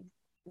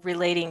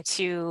relating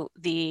to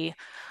the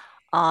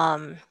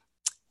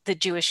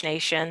Jewish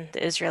nation,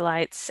 the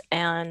Israelites,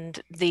 and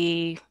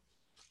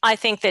I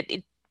think that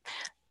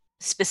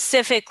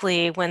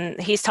specifically when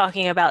he's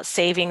talking about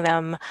saving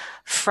them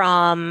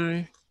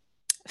from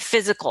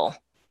physical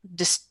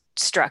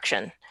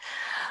destruction.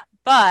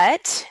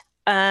 But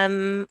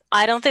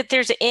I don't think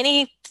there's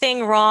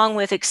anything wrong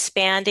with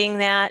expanding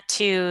that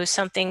to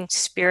something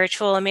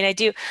spiritual. I mean,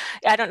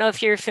 I don't know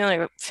if you're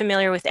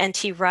familiar with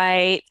N.T.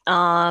 Wright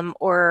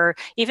or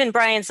even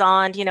Brian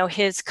Zahnd,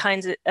 his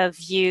kinds of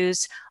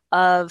views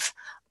of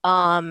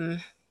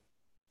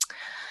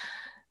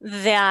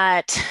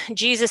that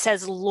Jesus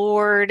as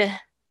Lord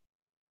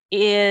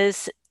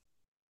is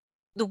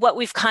what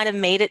we've kind of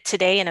made it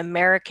today in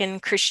American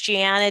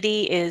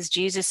Christianity. Is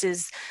Jesus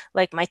is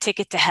like my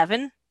ticket to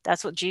heaven.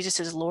 That's what Jesus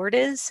as Lord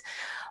is.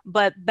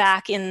 But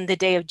back in the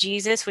day of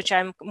Jesus, which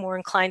I'm more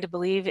inclined to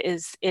believe,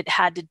 is it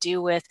had to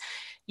do with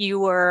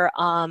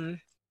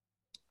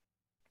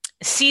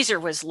Caesar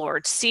was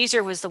Lord.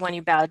 Caesar was the one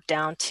you bowed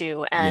down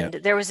to. And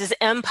there was this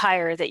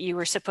empire that you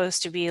were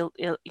supposed to be,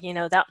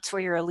 that's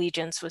where your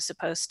allegiance was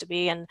supposed to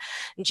be. And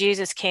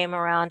Jesus came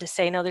around to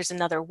say, no, there's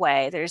another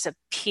way. There's a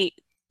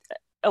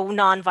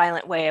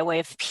nonviolent way, a way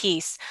of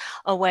peace,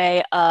 a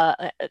way,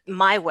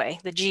 my way,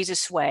 the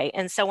Jesus way.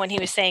 And so when he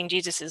was saying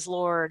Jesus is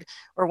Lord,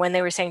 or when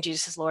they were saying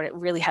Jesus is Lord, it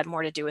really had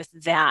more to do with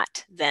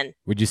that than.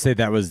 Would you say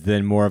that was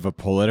then more of a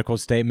political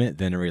statement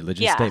than a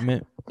religious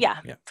statement? Yeah,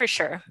 for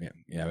sure.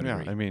 Yeah, I would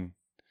agree. I mean,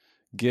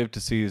 give to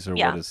Caesar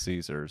what is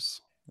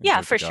Caesar's.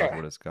 Yeah, for God sure.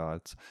 What is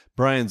God's.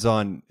 Brian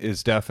Zahnd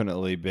is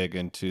definitely big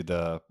into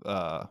the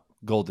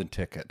golden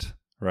ticket,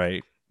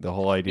 right? The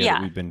whole idea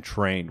that we've been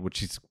trained, which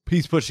he's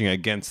pushing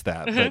against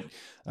that. But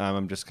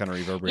I'm just kind of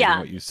reverberating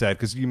what you said,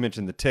 because you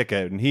mentioned the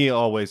ticket, and he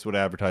always would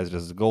advertise it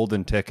as a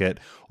golden ticket,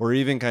 or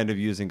even kind of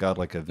using God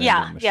like a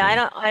vending machine.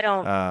 Yeah, I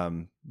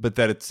don't. But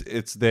that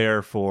it's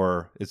there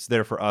for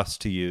us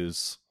to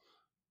use,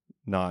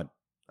 not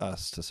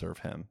us to serve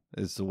him,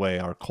 is the way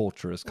our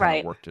culture has kind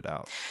of worked it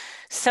out.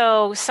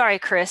 So sorry,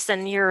 Chris,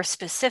 and your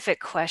specific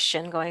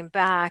question, going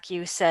back,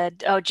 you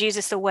said, "Oh,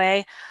 Jesus the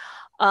way."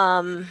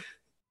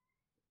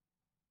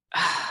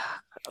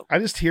 I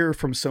just hear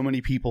from so many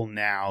people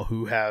now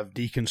who have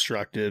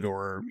deconstructed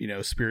or,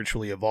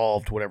 spiritually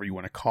evolved, whatever you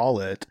want to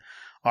call it,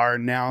 are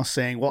now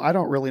saying, well, I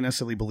don't really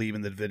necessarily believe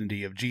in the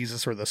divinity of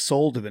Jesus or the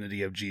sole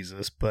divinity of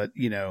Jesus, but,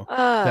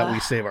 that we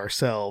save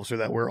ourselves or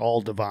that we're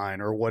all divine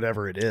or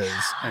whatever it is.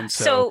 And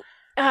so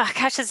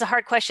gosh, that's a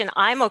hard question.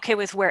 I'm okay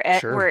with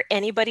where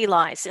anybody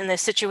lies in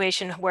this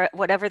situation, where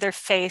whatever their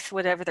faith,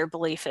 whatever their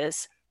belief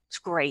is. It's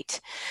great.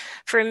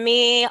 For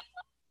me,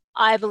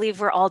 I believe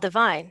we're all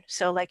divine.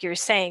 So like you're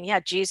saying,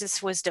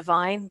 Jesus was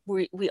divine.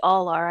 We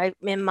all are.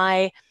 In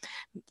my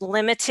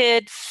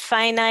limited,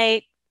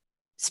 finite,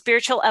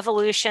 spiritual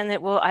evolution,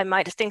 I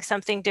might think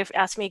something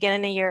different, ask me again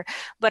in a year,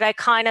 but I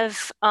kind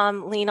of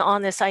lean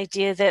on this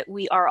idea that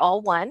we are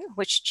all one,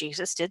 which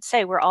Jesus did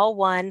say we're all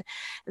one,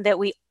 that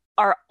we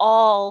are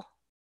all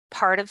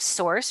part of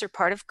Source or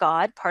part of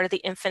God, part of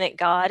the infinite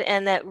God,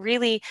 and that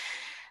really,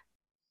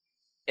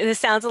 this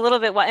sounds a little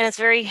bit, and it's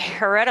very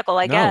heretical,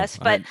 I guess.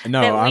 But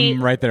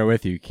I'm right there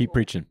with you. Keep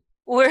preaching.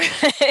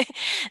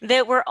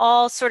 That we're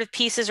all sort of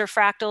pieces or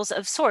fractals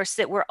of Source.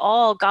 That we're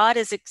all, God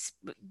is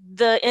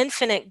the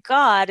infinite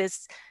God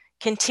is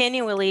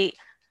continually,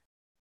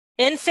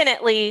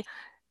 infinitely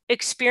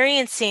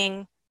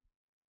experiencing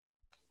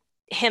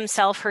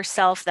Himself,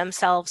 herself,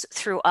 themselves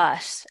through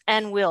us,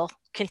 and will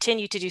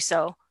continue to do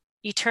so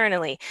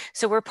eternally.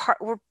 So we're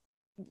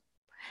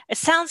it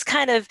sounds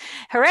kind of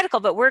heretical,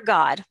 but we're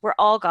God. We're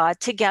all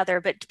God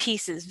together, but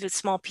pieces, with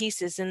small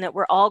pieces, and that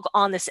we're all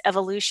on this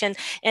evolution.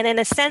 And in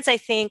a sense, I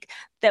think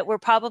that we're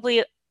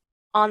probably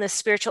on this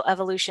spiritual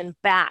evolution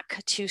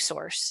back to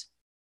Source,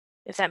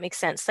 if that makes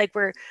sense. Like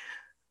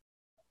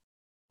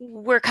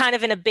we're kind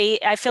of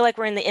I feel like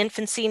we're in the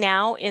infancy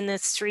now in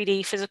this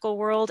 3D physical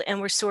world,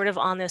 and we're sort of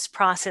on this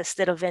process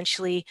that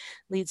eventually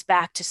leads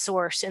back to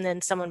Source. And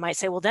then someone might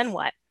say, well, then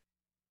what?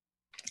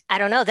 I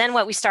don't know. Then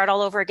what? We start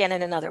all over again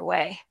in another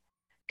way,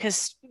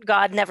 because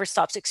God never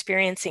stops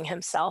experiencing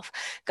Himself.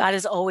 God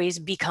is always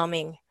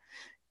becoming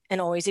and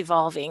always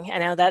evolving. I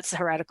know that's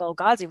heretical.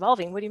 God's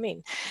evolving. What do you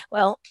mean?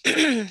 Well,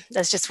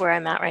 that's just where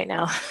I'm at right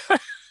now.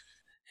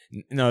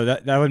 No,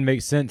 that would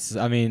make sense.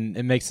 I mean,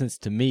 it makes sense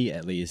to me,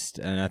 at least,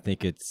 and I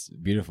think it's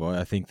beautiful.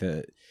 I think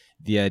that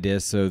the idea.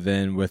 So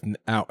then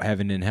without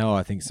heaven and hell,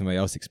 I think somebody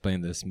else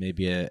explained this,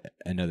 maybe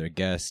another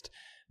guest,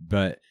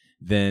 but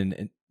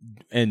then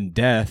in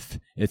death,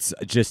 it's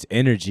just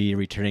energy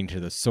returning to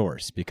the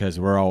source, because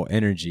we're all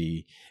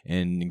energy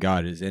and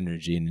God is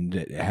energy, and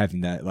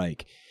having that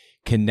like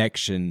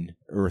connection,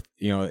 or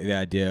the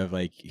idea of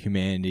like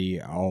humanity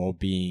all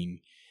being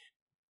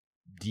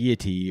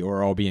deity,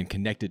 or all being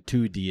connected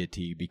to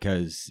deity,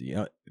 because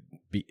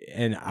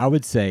and I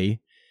would say,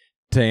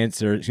 to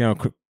answer,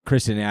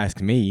 Kristen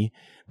asked me,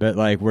 but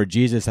like where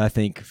Jesus, I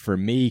think for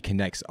me,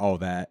 connects all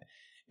that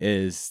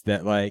is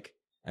that, like,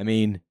 I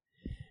mean,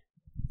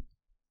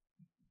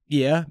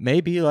 yeah,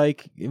 maybe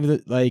like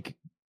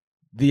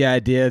the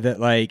idea that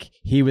like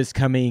he was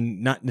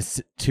coming not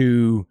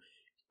to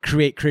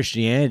create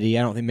Christianity.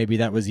 I don't think maybe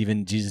that was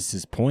even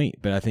Jesus's point,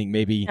 but I think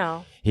maybe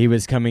he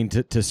was coming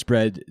to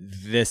spread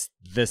this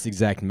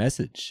exact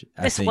message.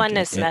 This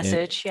oneness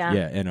message, yeah.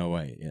 Yeah, in a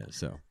way, yeah.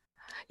 So.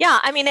 Yeah,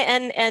 I mean,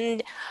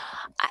 and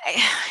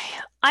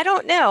I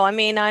don't know. I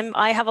mean,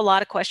 I have a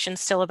lot of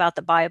questions still about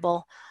the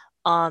Bible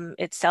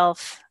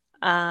itself.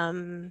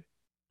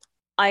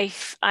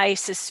 I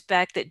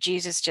suspect that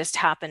Jesus just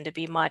happened to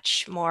be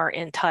much more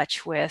in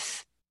touch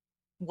with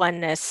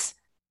oneness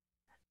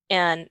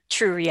and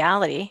true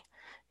reality,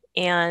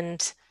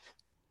 and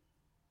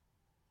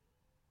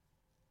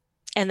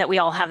that we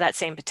all have that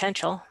same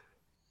potential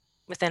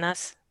within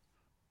us.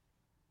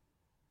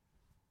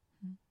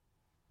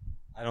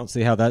 I don't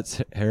see how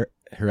that's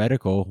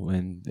heretical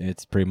when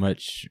it's pretty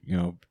much,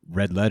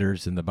 red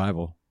letters in the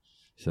Bible.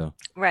 So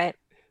Right.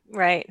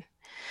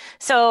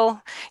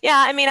 So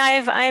yeah, I mean,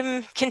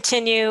 I'm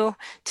continue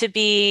to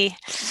be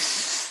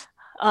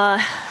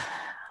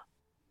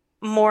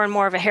more and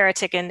more of a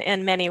heretic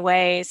in many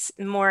ways,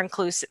 more and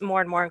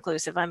more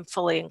inclusive. I'm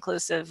fully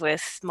inclusive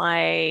with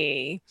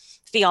my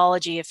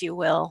theology, if you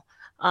will,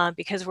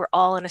 because we're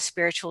all in a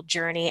spiritual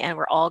journey and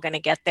we're all going to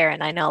get there.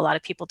 And I know a lot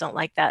of people don't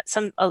like that.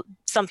 Some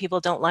people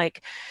don't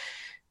like,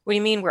 what do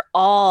you mean we're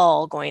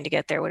all going to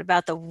get there? What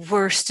about the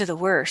worst of the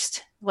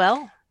worst?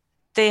 Well,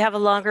 they have a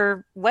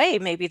longer way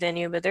maybe than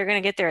you, but they're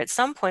going to get there at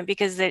some point,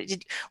 because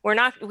we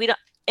don't,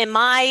 in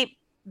my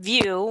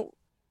view,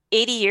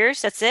 80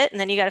 years, that's it.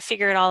 And then you got to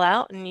figure it all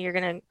out and you're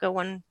going to go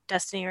one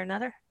destiny or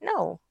another.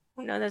 No,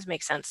 that doesn't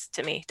make sense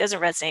to me. It doesn't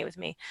resonate with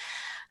me.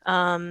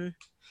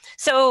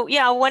 So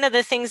yeah, one of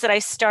the things that I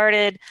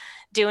started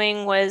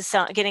doing was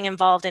getting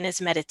involved in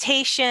his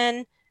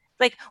meditation.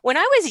 Like when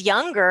I was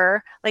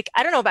younger, like,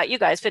 I don't know about you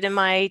guys, but in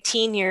my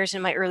teen years,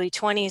 in my early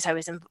 20s,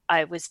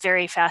 I was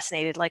very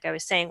fascinated, like I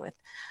was saying, with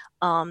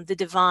the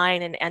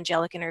divine and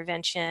angelic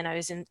intervention.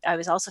 I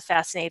was also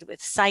fascinated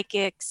with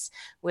psychics,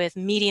 with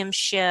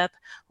mediumship,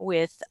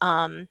 with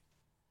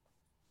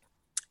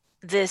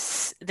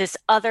this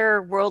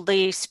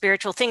otherworldly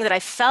spiritual thing that I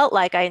felt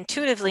like I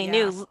intuitively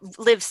knew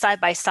lived side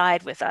by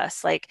side with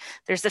us. Like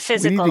there's the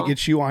physical. We need to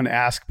get you on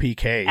Ask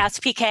PK.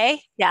 Ask PK?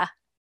 Yeah.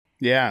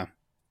 Yeah.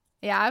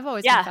 Yeah, I've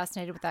always been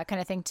fascinated with that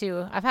kind of thing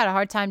too. I've had a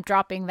hard time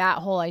dropping that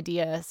whole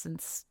idea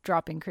since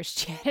dropping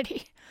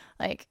Christianity.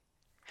 Like,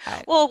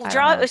 so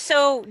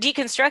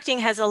deconstructing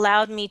has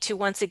allowed me to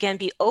once again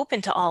be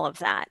open to all of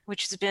that,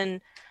 which has been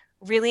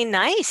really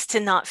nice, to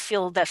not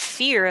feel the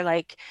fear,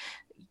 like,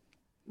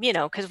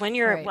 because when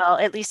you're, well,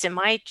 at least in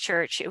my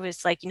church, it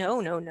was like,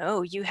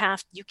 no, you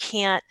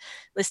can't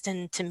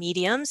listen to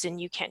mediums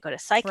and you can't go to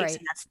psychics,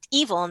 and that's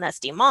evil and that's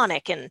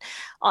demonic. And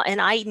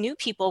I knew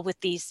people with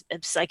these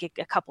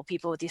a couple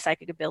people with these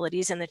psychic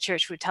abilities, and the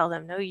church would tell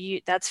them, no,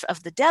 that's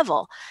of the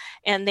devil.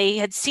 And they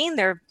had seen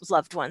their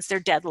loved ones,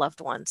 their dead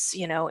loved ones,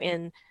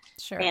 and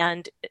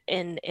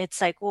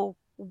it's like, well,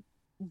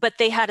 but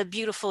they had a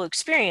beautiful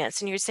experience.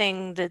 And you're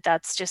saying that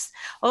that's just,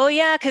 oh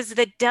yeah, because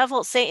the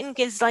devil, Satan,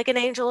 is like an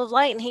angel of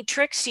light and he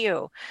tricks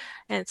you.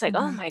 And it's like,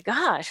 oh my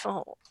gosh.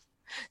 Oh.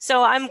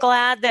 So I'm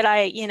glad that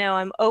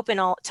I'm open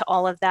to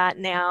all of that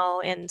now,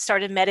 and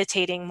started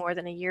meditating more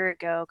than a year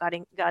ago, got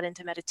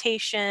into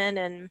meditation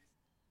and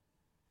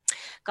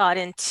got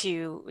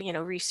into,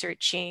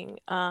 researching,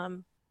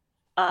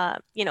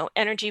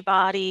 energy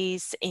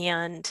bodies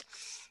and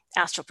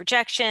astral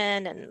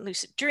projection and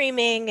lucid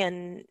dreaming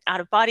and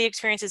out-of-body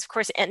experiences, of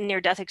course, and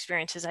near-death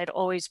experiences. I'd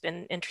always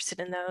been interested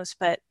in those,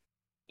 but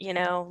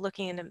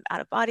looking into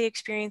out-of-body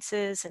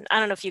experiences, and I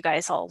don't know if you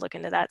guys all look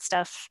into that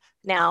stuff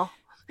now,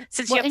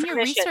 since you have permission. In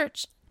your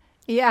research,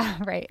 yeah,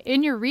 right.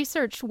 In your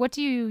research, what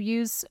do you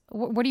use?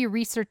 What do you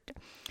research?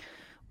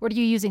 What are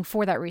you using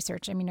for that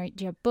research? I mean,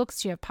 do you have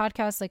books? Do you have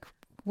podcasts? Like,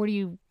 what are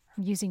you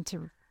using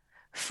to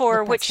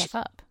for which stuff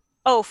up?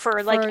 Oh,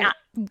 for like.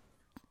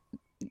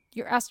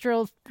 Your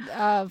astral,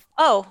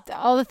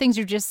 all the things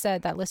you just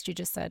said, that list you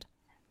just said.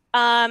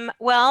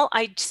 Well,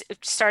 I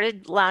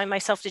started allowing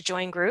myself to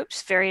join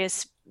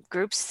various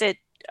groups that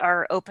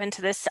are open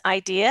to this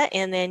idea,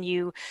 and then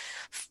you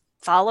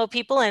follow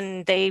people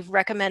and they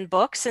recommend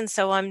books. And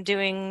so I'm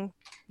doing,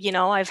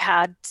 I've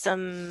had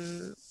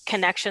some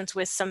connections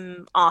with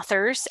some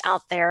authors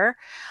out there.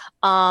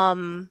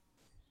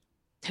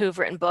 who've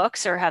written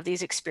books or have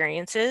these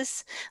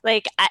experiences.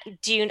 Like,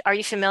 are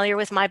you familiar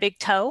with My Big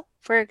Toe,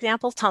 for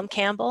example, Tom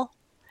Campbell?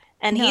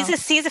 And No. he's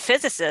a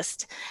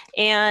physicist,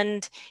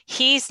 and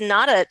he's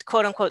not a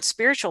quote unquote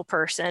spiritual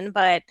person,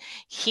 but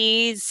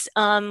he's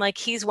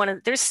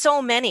there's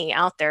so many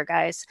out there,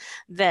 guys,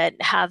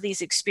 that have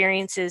these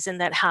experiences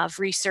and that have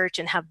research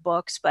and have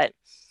books. But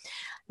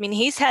I mean,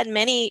 he's had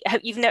many.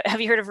 Have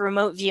you heard of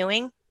remote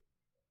viewing?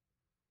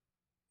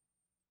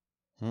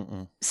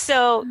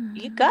 So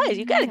you got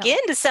to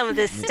get into some of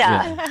this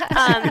stuff.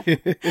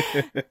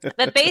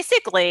 But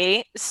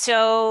basically,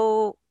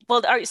 so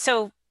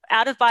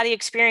out-of-body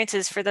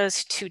experiences, for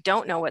those who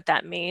don't know what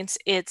that means,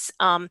 it's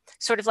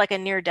sort of like a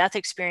near-death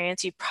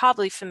experience. You're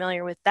probably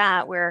familiar with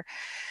that, where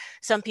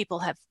some people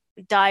have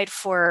died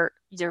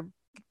they're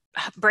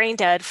brain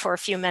dead for a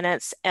few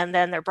minutes, and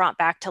then they're brought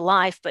back to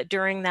life. But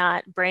during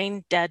that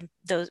brain dead,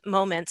 those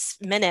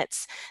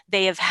minutes,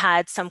 they have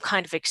had some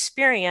kind of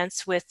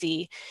experience with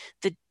the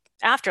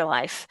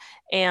afterlife.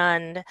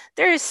 And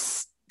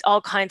there's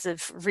all kinds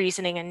of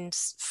reasoning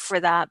for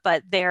that,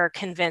 but they're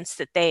convinced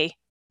that they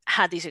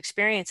had these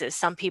experiences.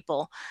 Some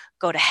people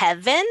go to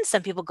heaven,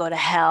 some people go to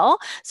hell,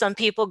 some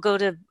people go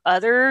to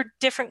other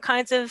different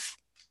kinds of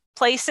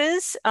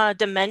places,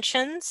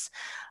 dimensions,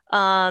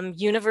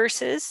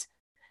 universes.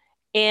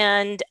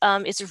 And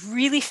it's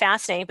really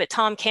fascinating. But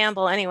Tom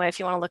Campbell, anyway, if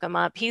you want to look him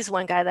up, he's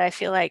one guy that I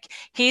feel like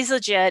he's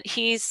legit.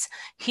 He's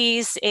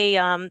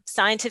a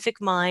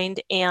scientific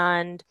mind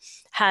and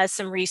has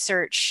some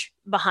research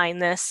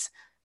behind this.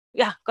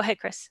 Yeah, go ahead,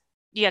 Chris.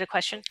 You had a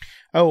question?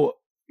 Oh,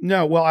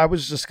 no, well, I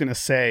was just going to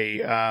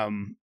say, I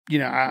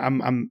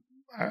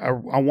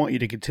want you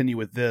to continue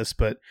with this,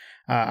 but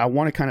I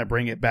want to kind of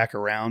bring it back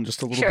around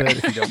just a little bit,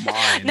 if you don't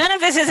mind. None of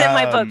this is in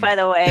my book, by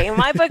the way.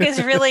 My book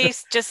is really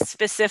just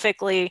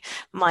specifically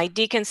my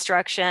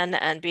deconstruction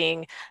and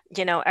being,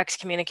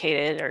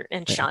 excommunicated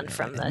and shunned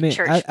from the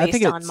church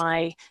based on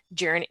my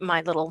journey,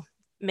 my little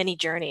mini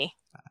journey.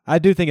 I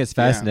do think it's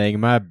fascinating. Yeah.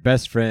 My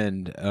best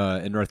friend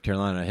in North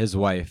Carolina, his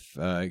wife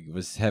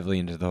was heavily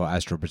into the whole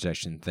astral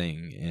projection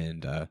thing,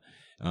 and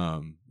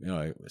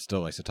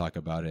still likes to talk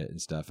about it and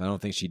stuff. I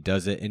don't think she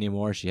does it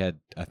anymore. She had,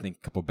 I think,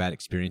 a couple bad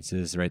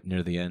experiences right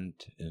near the end,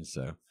 and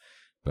so,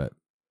 but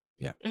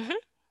yeah. Mm-hmm.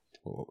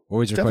 What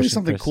was your definitely question,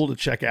 something Chris? Cool to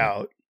check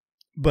out,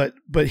 but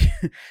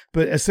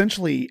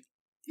essentially,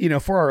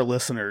 for our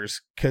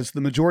listeners, because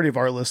the majority of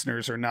our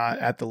listeners are not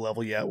at the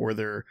level yet where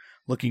they're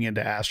looking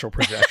into astral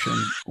projection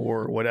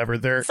or whatever.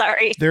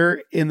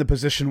 They're in the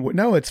position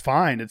no, it's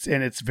fine.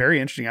 It's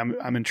very interesting.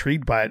 I'm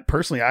intrigued by it.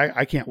 Personally,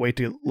 I can't wait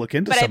to look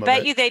into some of it. But I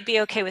bet you they'd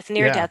be okay with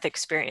near-death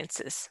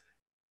experiences.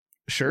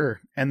 Sure.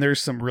 And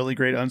there's some really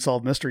great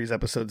Unsolved Mysteries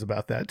episodes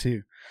about that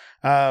too.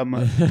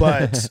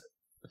 But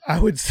I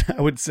would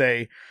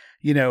say,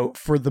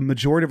 for the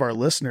majority of our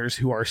listeners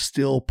who are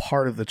still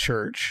part of the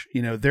church,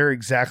 they're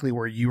exactly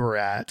where you are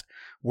at,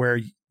 where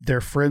they're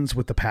friends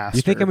with the pastor.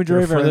 You think a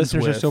majority of our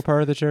listeners are still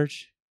part of the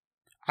church?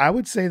 I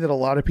would say that a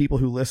lot of people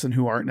who listen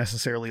who aren't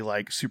necessarily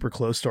like super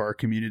close to our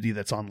community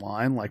that's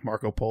online, like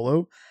Marco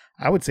Polo,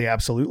 I would say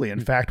absolutely. In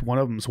fact, one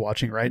of them's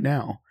watching right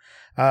now.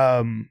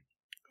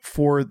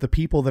 For the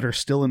people that are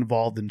still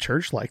involved in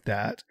church like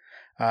that,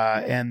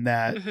 and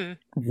that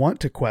want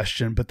to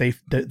question, but they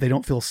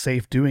don't feel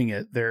safe doing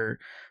it, they're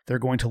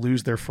going to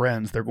lose their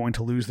friends, they're going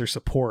to lose their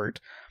support.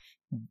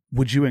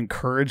 Would you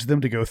encourage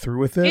them to go through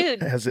with it?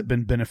 Dude. Has it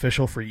been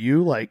beneficial for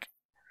you? Like,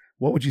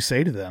 what would you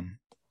say to them?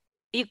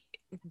 I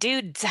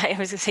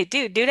was going to say,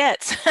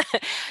 dudettes,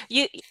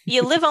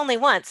 you live only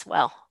once.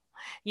 Well,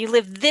 you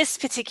live this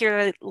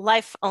particular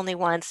life only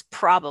once,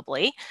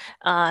 probably.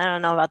 I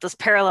don't know about this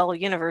parallel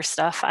universe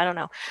stuff. I don't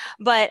know.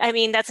 But I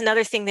mean, that's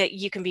another thing that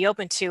you can be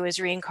open to is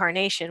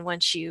reincarnation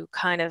once you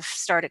kind of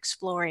start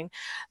exploring.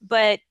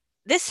 But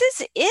this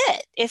is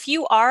it. If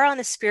you are on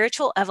a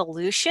spiritual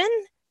evolution,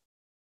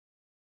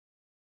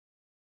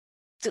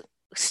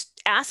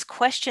 ask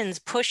questions,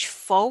 push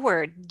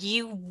forward. Do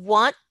you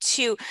want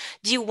to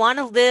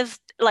live,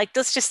 like,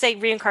 let's just say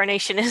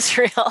reincarnation is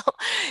real.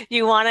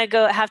 You want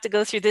to have to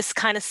go through this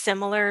kind of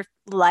similar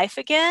life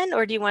again?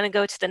 Or do you want to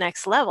go to the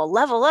next level?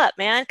 Level up,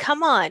 man.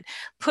 Come on,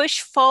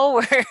 push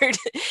forward.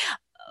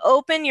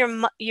 Open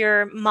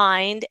your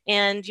mind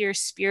and your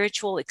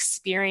spiritual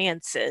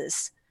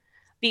experiences.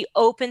 Be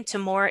open to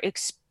more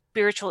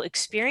spiritual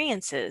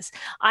experiences,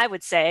 I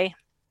would say.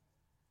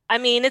 I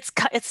mean, it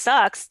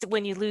sucks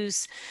when you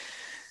lose.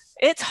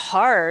 It's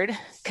hard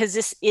because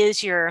this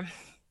is your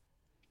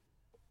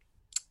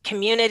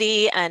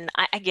community, and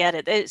I get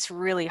it. It's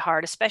really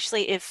hard,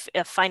 especially if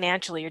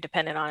financially you're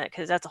dependent on it,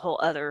 because that's a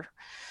whole other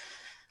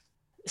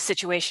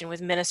situation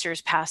with ministers,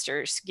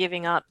 pastors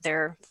giving up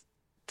their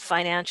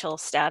financial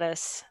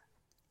status.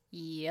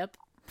 Yep.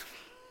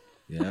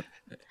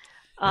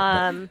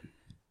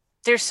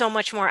 There's so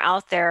much more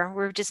out there.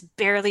 We're just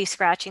barely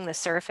scratching the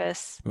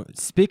surface.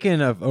 Speaking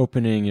of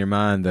opening your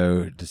mind,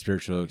 though, to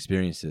spiritual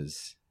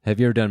experiences, have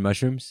you ever done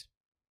mushrooms?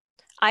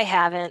 I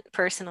haven't,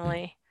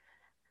 personally.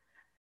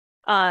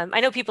 I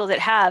know people that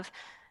have.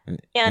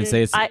 And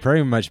say it's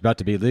pretty much about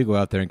to be legal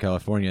out there in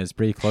California. It's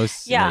pretty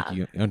close. Yeah.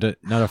 Like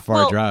not a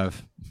far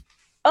drive.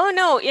 Oh,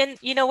 no. And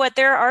you know what?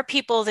 There are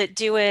people that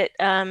do it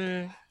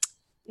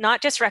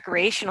not just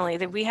recreationally.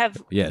 That we have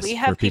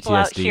people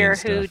out here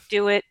who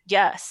do it.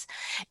 Yes.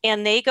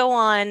 And they go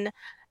on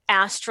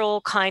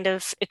astral kind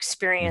of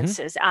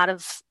experiences, out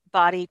of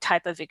body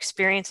type of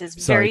experiences.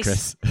 Sorry,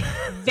 Chris.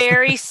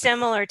 Very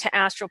similar to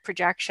astral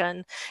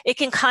projection. It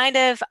can kind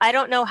of, I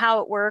don't know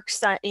how it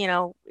works,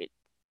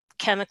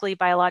 chemically,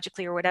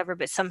 biologically, or whatever,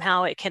 but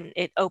somehow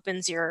it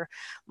opens your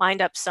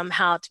mind up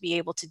somehow to be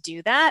able to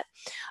do that.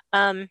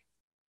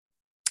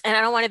 And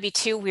I don't want to be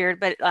too weird,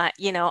 but I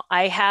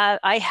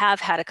have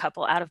had a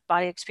couple out of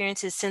body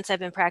experiences since I've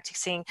been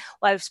practicing.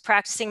 Well, I was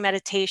practicing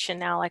meditation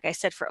now, like I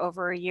said, for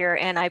over a year,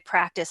 and I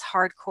practice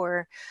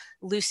hardcore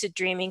lucid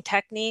dreaming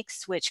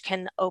techniques, which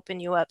can open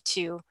you up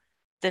to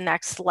the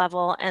next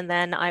level. And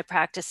then I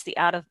practice the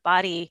out of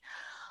body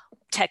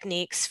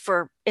techniques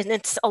and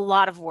it's a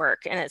lot of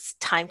work and it's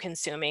time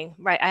consuming,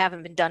 right? I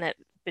haven't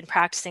been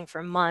practicing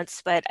for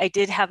months, but I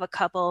did have a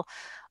couple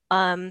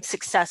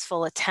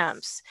successful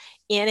attempts.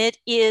 And it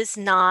is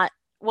not,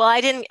 well,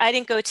 I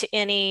didn't go to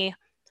any,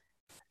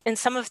 in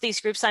some of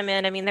these groups I'm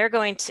in, I mean, they're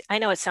going to, I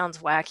know it sounds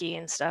wacky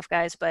and stuff,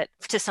 guys, but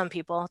to some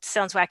people, it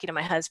sounds wacky to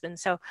my husband.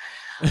 So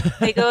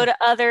they go to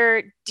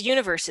other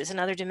universes and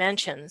other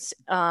dimensions.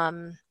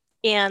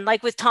 And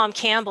like with Tom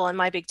Campbell and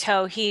My Big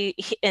Toe, he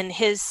in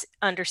his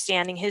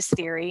understanding, his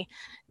theory,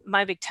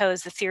 My Big Toe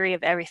is the theory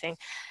of everything,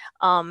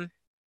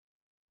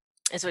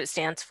 is what it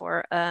stands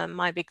for.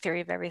 My Big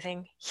Theory of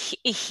Everything.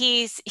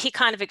 He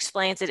kind of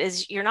explains it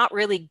as you're not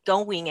really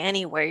going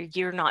anywhere.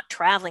 You're not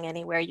traveling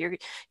anywhere.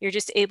 You're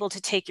just able to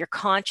take your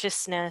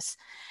consciousness,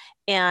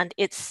 and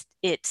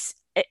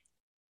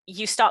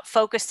you stop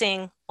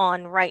focusing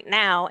on right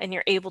now, and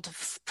you're able to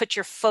put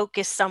your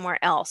focus somewhere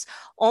else.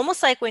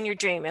 Almost like when you're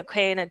dreaming.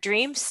 Okay, in a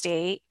dream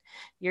state,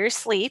 you're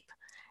asleep.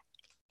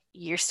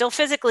 You're still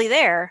physically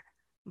there,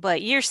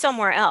 but you're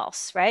somewhere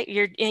else, right?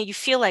 You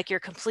feel like you're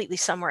completely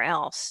somewhere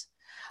else.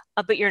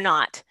 But you're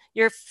not.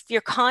 Your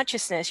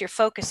consciousness, your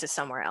focus is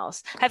somewhere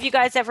else. Have you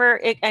guys ever?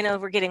 I know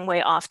we're getting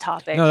way off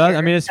topic. No,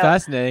 it's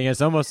fascinating.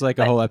 It's almost like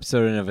a whole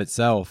episode in of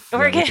itself.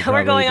 We're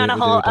going on a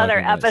whole other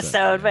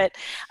episode. But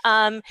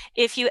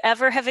if you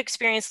ever have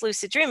experienced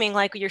lucid dreaming,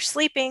 like you're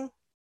sleeping,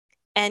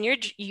 and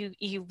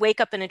you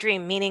wake up in a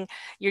dream, meaning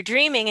you're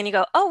dreaming, and you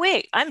go, oh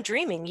wait, I'm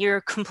dreaming.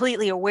 You're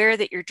completely aware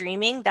that you're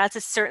dreaming. That's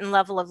a certain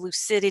level of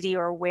lucidity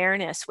or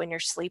awareness when you're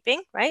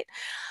sleeping, right?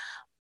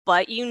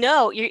 But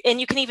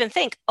and you can even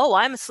think, oh,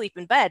 I'm asleep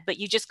in bed, but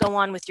you just go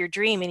on with your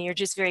dream and you're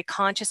just very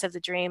conscious of the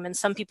dream. And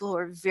some people who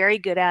are very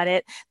good at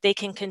it, they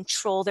can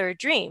control their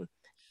dream.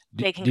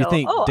 Do you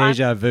think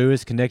deja vu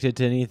is connected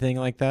to anything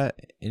like that?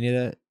 Any of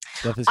that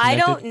stuff is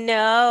connected? I don't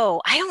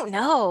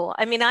know.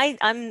 I mean,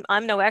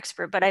 I'm no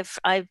expert, but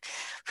I've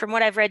from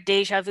what I've read,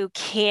 deja vu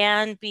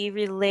can be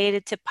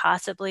related to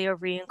possibly a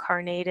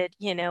reincarnated,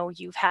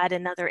 you've had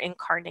another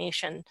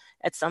incarnation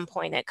at some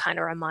point. It kind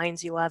of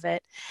reminds you of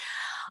it.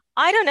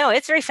 I don't know.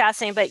 It's very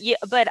fascinating,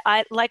 but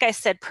like I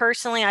said,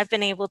 personally, I've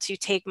been able to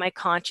take my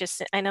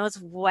consciousness. I know it's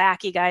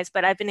wacky, guys,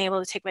 but I've been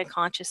able to take my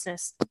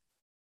consciousness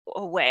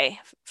away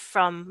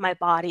from my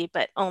body,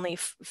 but only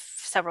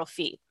several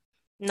feet,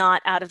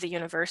 not out of the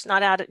universe,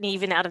 not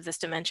even out of this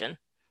dimension.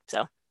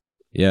 So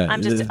yeah,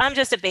 I'm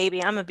just a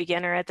baby. I'm a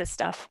beginner at this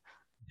stuff.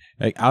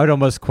 Like, I would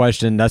almost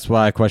question, that's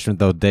why I questioned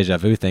the deja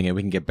vu thing, and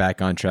we can get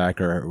back on track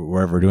or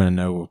wherever we're doing. I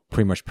know we'll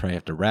pretty much probably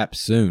have to wrap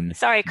soon.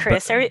 Sorry,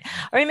 Chris. Are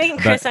we making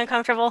Chris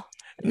uncomfortable?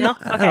 No?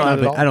 Okay.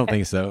 I don't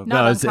think so.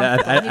 Not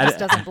uncomfortable. He just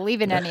doesn't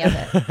believe in any of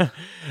it.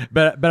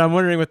 But I'm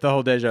wondering with the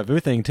whole deja vu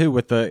thing too,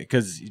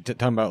 because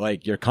talking about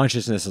like your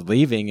consciousness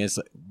leaving, is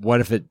what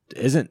if it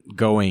isn't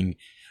going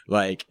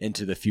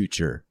into the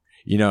future?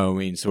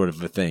 Sort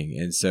of a thing.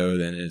 And so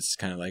then it's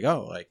kind of like,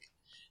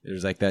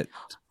 there's like that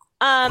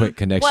quick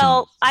connection.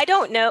 Well, I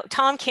don't know.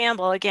 Tom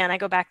Campbell, again, I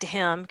go back to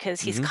him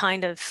because he's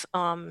kind of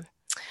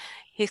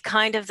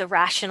the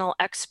rational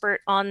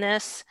expert on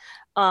this.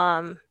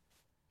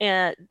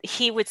 And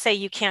he would say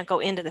you can't go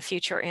into the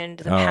future or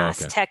into the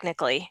past. Okay.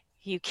 Technically,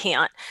 you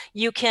can't.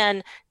 You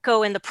can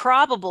go in the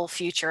probable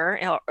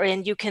future,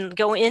 and you can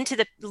go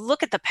into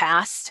look at the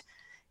past,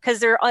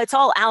 because it's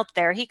all out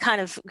there. He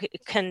kind of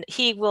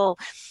will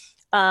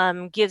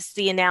gives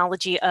the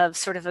analogy of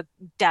sort of a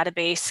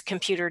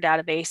computer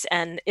database,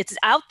 and it's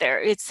out there.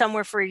 It's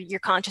somewhere for your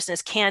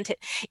consciousness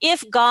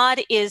if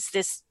God is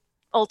this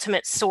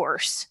ultimate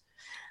source,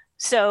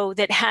 so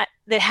that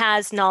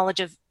has knowledge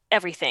of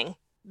everything,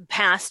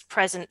 past,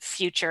 present,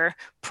 future,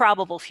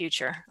 probable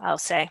future, I'll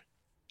say.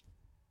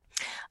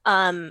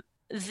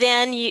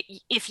 Then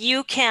if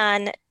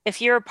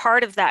you're a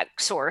part of that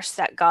source,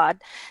 that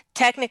God,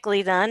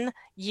 technically then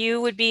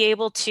you would be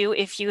able to,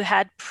 if you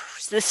had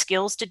the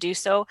skills to do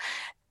so,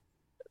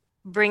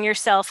 bring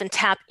yourself and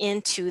tap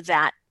into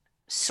that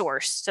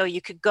source. So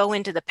you could go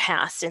into the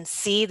past and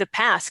see the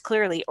past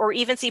clearly, or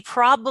even see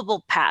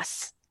probable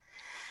pasts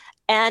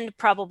and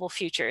probable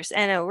futures.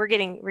 I know we're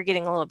getting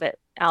a little bit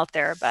out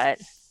there, but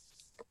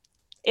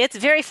It's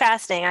very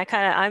fascinating.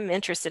 I'm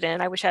interested in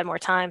it. I wish I had more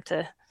time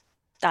to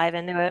dive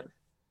into it.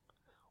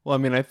 Well, I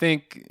mean, I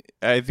think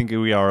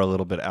we are a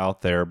little bit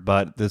out there,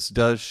 but this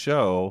does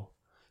show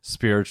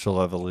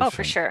spiritual evolution. Oh,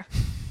 for sure.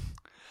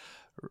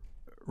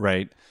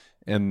 Right.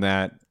 And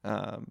that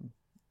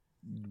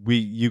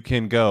you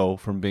can go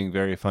from being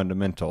very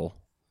fundamental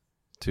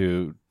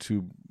to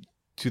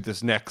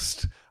this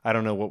next, I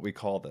don't know what we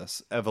call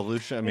this,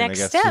 evolution. I mean, next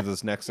I guess step. To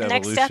this next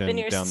evolution. Next step in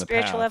your down the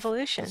spiritual path.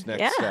 evolution. This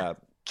next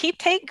step.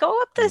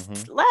 Go up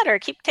this ladder.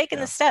 Keep taking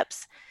the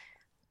steps.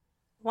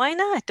 Why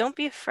not? Don't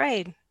be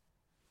afraid.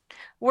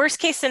 Worst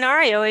case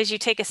scenario is you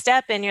take a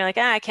step and you're like,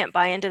 I can't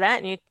buy into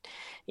that. And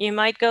you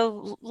might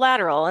go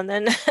lateral and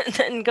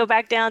then go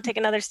back down, take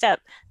another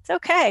step. It's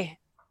okay.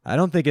 I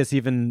don't think it's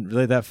even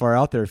really that far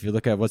out there if you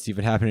look at what's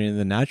even happening in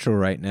the natural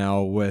right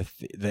now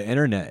with the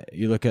internet.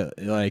 You look at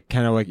like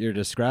kind of what you're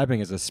describing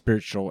as a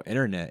spiritual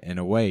internet in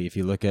a way. If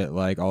you look at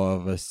like all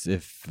of us,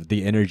 if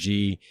the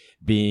energy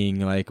being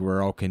like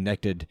we're all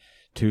connected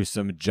to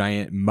some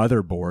giant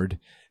motherboard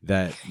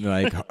that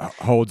like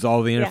holds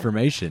all the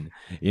information,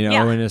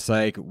 and it's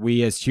like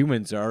we as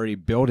humans are already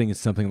building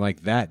something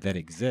like that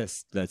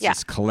exists, that's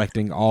just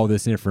collecting all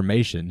this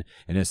information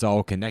and it's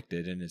all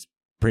connected, and it's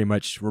pretty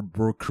much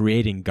we're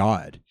creating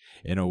God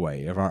in a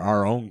way of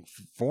our own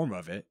form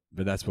of it,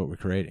 but that's what we're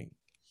creating.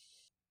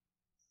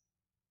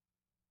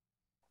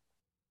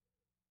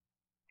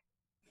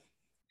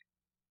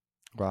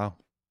 Wow.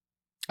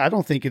 I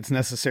don't think it's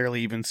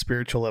necessarily even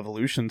spiritual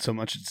evolution so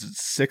much as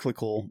it's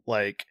cyclical,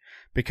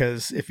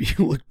 because if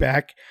you look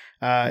back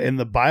in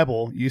the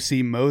Bible, you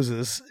see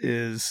Moses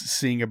is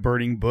seeing a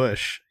burning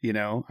bush,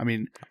 I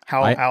mean,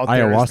 how out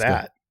there ayahuasca. Is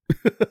that?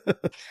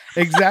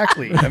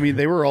 Exactly. I mean,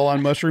 they were all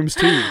on mushrooms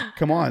too.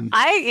 Come on.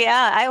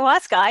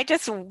 Ayahuasca. I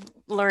just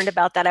learned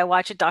about that. I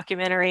watched a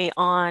documentary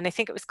on, I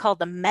think it was called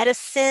The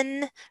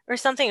Medicine or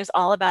something. It was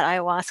all about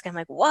ayahuasca. I'm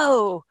like,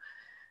 whoa,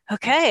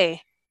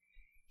 okay.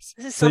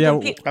 This is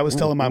something I was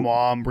telling my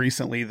mom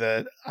recently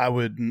that I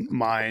wouldn't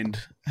mind,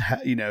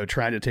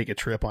 trying to take a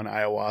trip on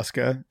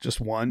ayahuasca,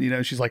 just one.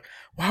 She's like,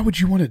 "Why would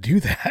you want to do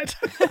that?"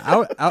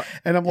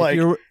 And I'm like,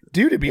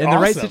 "Dude, it'd be in awesome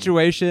the right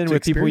situation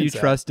with people you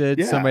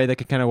trusted, somebody that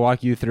could kind of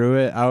walk you through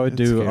it." I would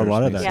do a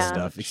lot of that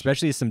stuff,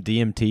 especially some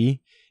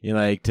DMT.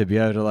 To be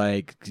able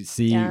to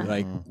see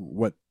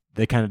what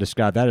they kind of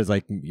describe that as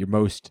like your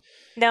most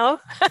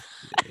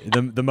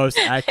the most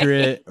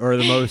accurate or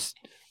the most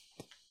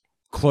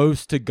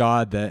close to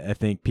God that I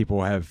think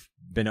people have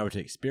been able to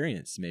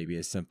experience, maybe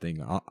is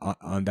something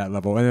on that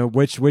level, and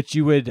which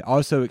you would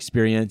also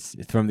experience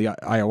from the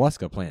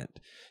ayahuasca plant.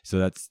 So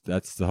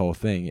that's the whole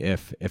thing.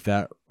 If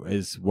that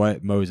is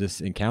what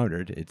Moses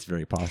encountered, it's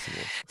very possible.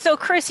 So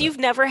Chris, you've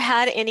never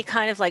had any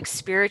kind of like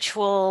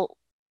spiritual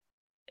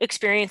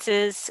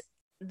experiences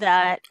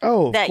that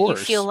you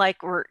feel like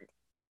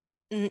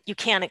you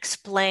can't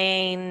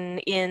explain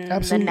in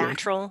the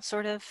natural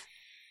sort of?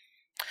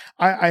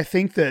 I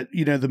think that,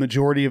 the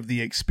majority of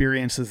the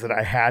experiences that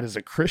I had as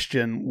a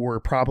Christian were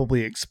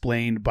probably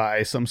explained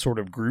by some sort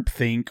of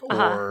groupthink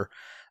or,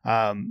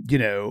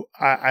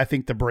 I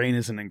think the brain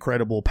is an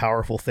incredible,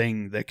 powerful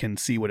thing that can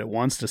see what it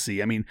wants to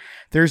see. I mean,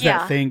 there's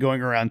that thing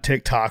going around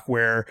TikTok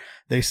where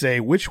they say,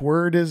 which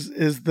word is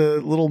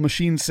the little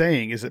machine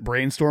saying? Is it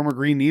brainstorm or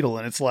green needle?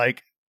 And it's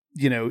like,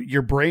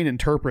 your brain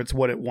interprets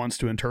what it wants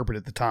to interpret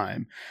at the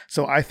time.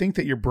 So I think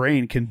that your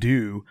brain can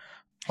do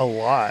a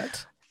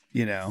lot.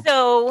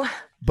 So,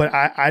 but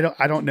I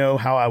don't know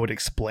how I would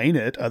explain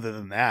it other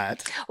than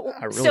that.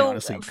 I really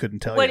honestly couldn't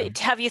tell you.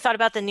 Have you thought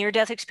about the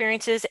near-death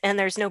experiences and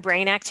there's no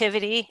brain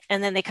activity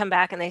and then they come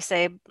back and they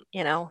say,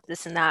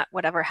 this and that,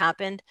 whatever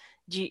happened?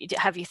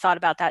 Have you thought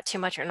about that too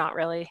much or not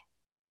really?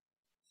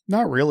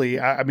 Not really.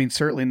 I mean,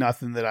 certainly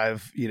nothing that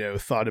I've,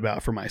 thought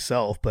about for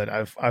myself, but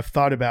I've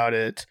thought about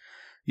it,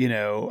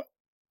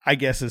 I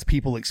guess as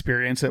people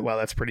experience it,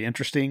 that's pretty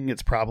interesting.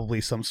 It's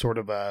probably some sort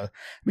of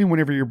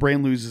whenever your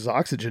brain loses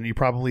oxygen, you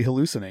probably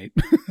hallucinate.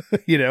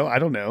 I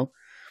don't know.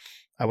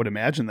 I would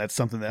imagine that's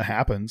something that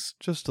happens.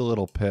 Just a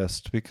little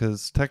pissed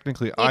because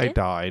technically I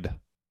died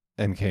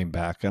and came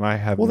back and I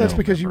have that's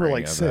because you were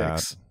like 6.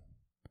 That.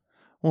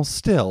 Well,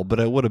 still, but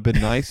it would have been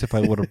nice if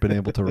I would have been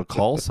able to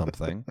recall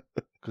something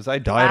because I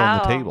died on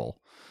the table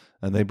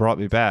and they brought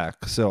me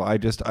back. So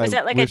was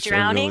that like a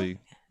drowning?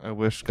 I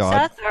wish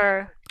God. Seth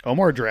or...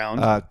 Omar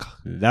drowned.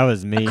 That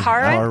was me. A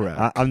car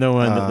wreck? I'm the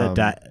one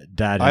that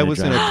died. I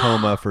was in a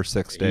coma for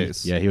 6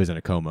 days. He was in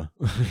a coma.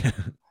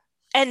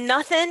 And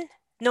nothing?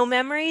 No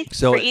memories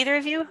for either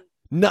of you?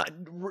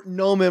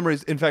 No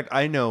memories. In fact,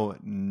 I know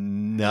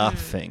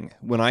nothing.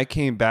 When I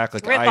came back,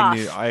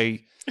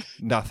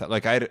 nothing.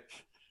 Like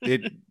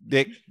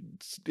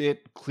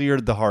it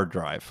cleared the hard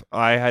drive.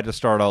 I had to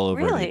start all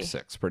over at age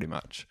 6, pretty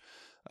much.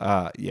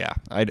 I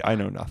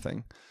know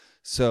nothing.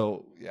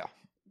 So yeah.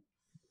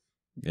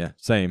 Yeah,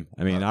 same.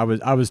 I mean, I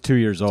was 2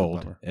 years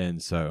old,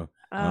 and so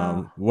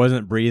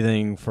wasn't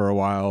breathing for a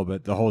while.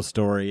 But the whole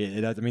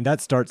story,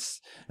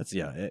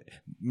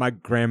 my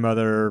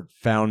grandmother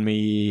found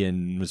me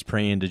and was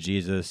praying to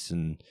Jesus,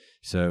 and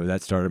so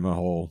that started my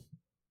whole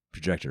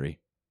trajectory.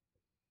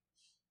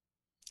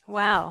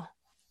 Wow.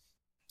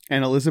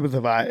 And Elizabeth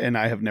and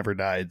I have never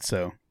died,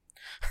 so.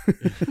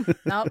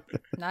 Nope,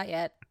 not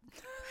yet.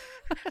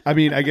 I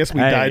mean, I guess we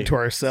died to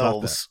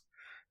ourselves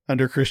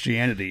under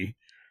Christianity,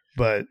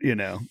 but,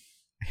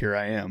 here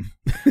I am.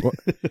 Well,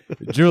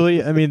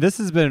 Julie, I mean, this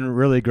has been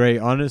really great.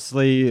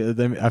 Honestly,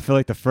 I feel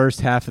like the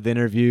first half of the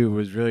interview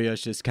was really us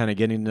just kind of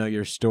getting to know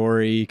your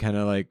story, kind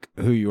of like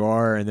who you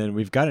are. And then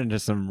we've got into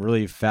some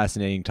really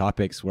fascinating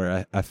topics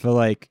where I feel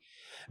like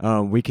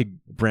we could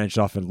branch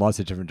off in lots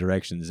of different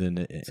directions. And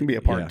it's going to be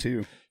a part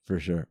 2. For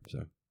sure.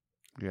 So,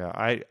 yeah,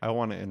 I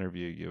want to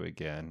interview you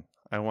again.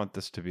 I want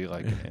this to be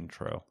like an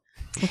intro.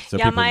 So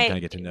people can kind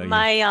of get to know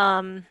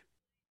you.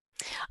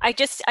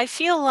 I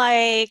feel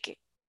like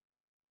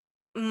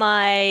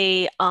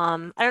I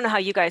don't know how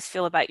you guys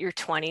feel about your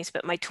 20s,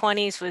 but my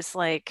 20s was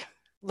like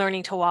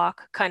learning to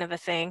walk kind of a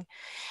thing,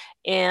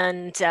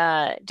 and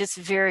just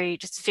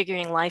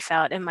figuring life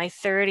out. In my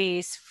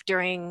 30s,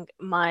 during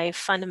my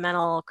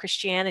fundamental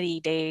Christianity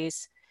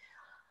days,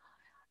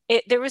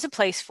 there was a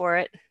place for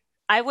it.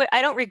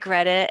 I don't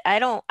regret it. I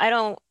don't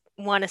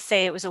want to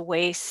say it was a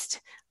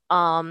waste,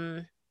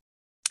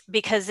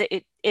 because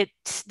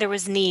there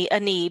was a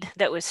need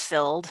that was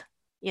filled,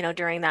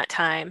 during that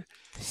time.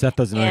 Seth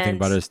doesn't know anything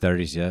about his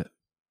 30s yet.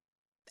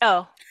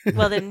 Oh,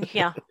 well then,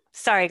 yeah.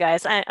 Sorry,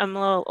 guys. I'm a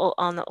little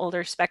on the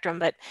older spectrum,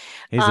 but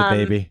he's a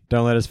baby.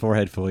 Don't let his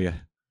forehead fool you.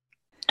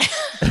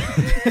 But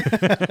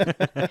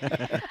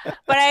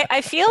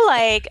I feel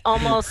like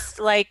almost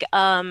like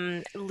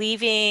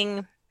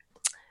having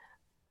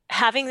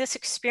this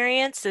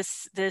experience,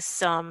 this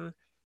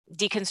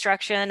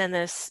deconstruction and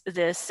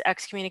this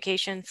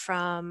excommunication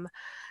from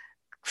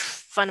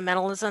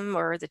fundamentalism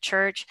or the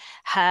church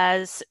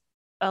has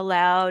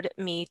allowed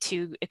me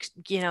to,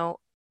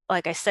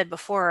 like I said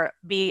before,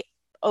 be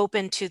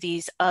open to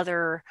these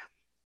other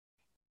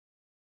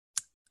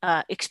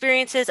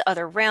experiences,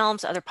 other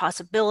realms, other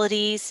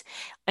possibilities.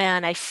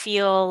 And I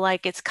feel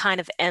like it's kind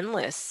of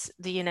endless.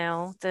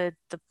 The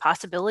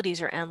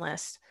possibilities are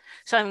endless.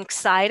 So I'm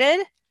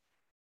excited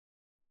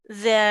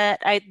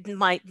that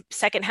my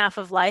second half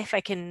of life,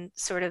 I can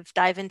sort of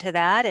dive into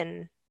that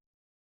and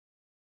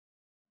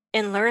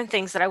learn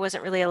things that I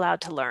wasn't really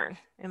allowed to learn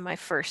in my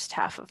first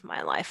half of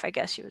my life, I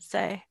guess you would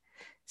say.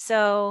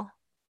 So,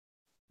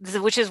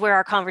 which is where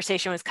our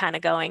conversation was kind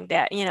of going,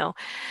 that,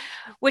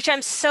 which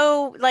I'm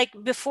so, like,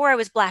 before I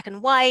was black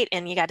and white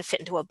and you got to fit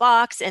into a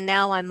box. And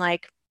now I'm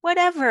like,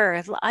 whatever,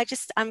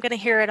 I'm going to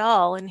hear it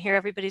all and hear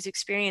everybody's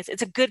experience.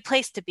 It's a good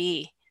place to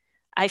be.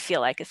 I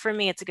feel like for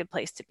me, it's a good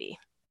place to be.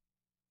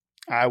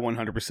 I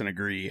 100%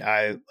 agree.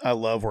 I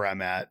love where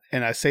I'm at.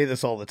 And I say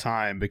this all the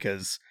time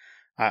because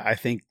I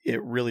think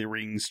it really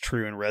rings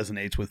true and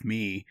resonates with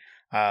me.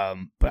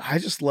 But I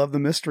just love the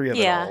mystery of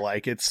it all.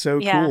 Like, it's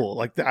so cool.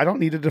 Like, I don't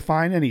need to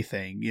define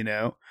anything,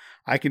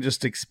 I can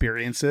just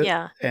experience it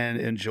and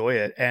enjoy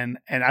it. And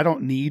I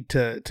don't need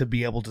to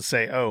be able to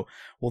say, oh,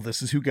 well,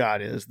 this is who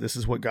God is. This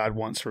is what God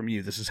wants from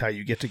you. This is how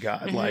you get to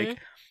God. Mm-hmm. Like,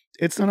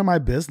 it's none of my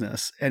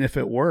business. And if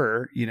it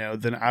were,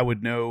 then I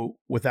would know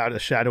without a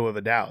shadow of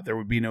a doubt. There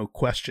would be no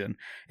question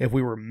if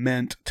we were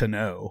meant to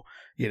know,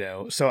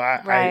 So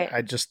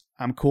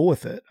I'm cool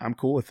with it. I'm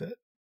cool with it.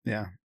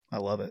 Yeah, I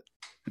love it.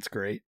 It's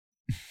great.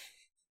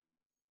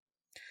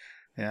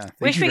 Yeah.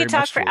 Wish we could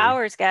talk for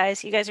hours,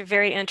 guys. You guys are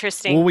very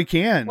interesting. Well, we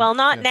can. Well,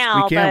 not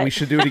now. We can. But... We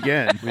should do it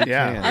again.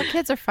 Yeah. Our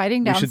kids are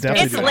fighting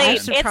downstairs. It's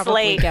late. It's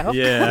late. Go.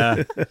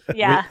 Yeah.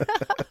 Yeah.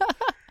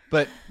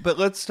 But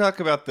let's talk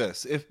about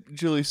this.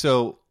 Julie,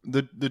 so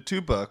the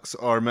two books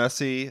are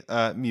Messy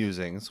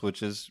Musings,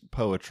 which is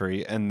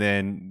poetry, and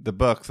then the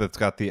book that's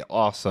got the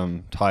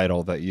awesome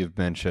title that you've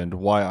mentioned,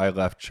 Why I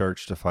Left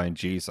Church to Find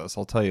Jesus.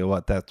 I'll tell you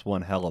what, that's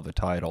one hell of a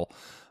title.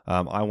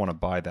 I want to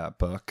buy that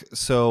book.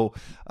 So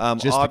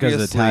just because of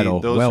the title,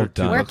 those well are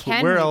done.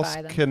 Where else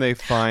can they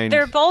find?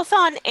 They're both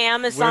on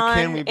Amazon. Where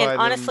can we buy them?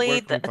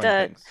 Honestly,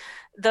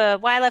 the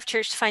Why I Left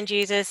Church to Find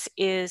Jesus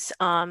is,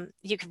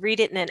 you can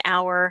read it in an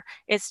hour.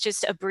 It's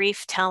just a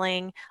brief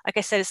telling. Like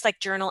I said, it's like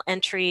journal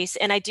entries.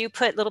 And I do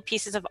put little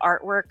pieces of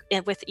artwork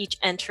with each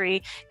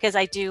entry because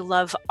I do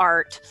love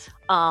art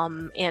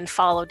and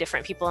follow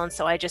different people. And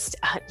so I just,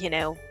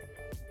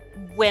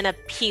 when a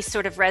piece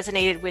sort of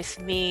resonated with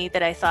me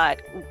that I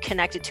thought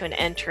connected to an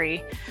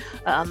entry,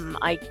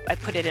 I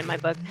put it in my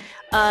book.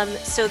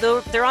 So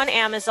they're on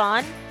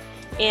Amazon.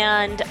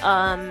 And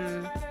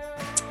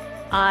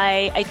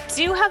I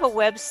do have a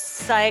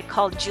website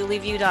called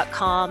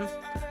julieview.com.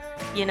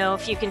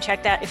 If you can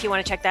check that, if you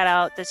want to check that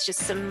out, that's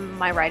just some of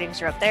my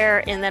writings are up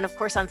there. And then, of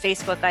course, on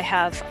Facebook, I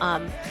have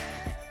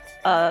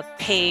a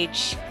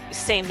page,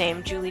 same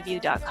name,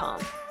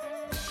 julieview.com.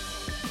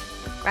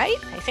 Right?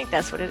 I think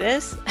that's what it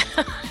is.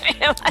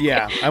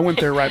 Yeah, I went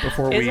there right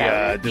before we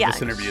did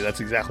this interview. That's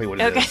exactly what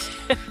it is.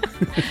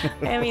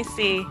 Let me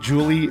see.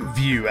 Julie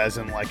View, as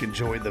in like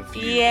enjoy the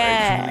view.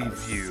 Yes. Right?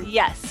 Julie View.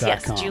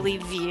 Yes, Julie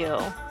View.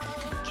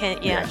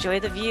 Enjoy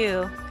the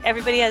view.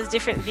 Everybody has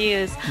different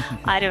views.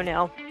 I don't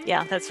know.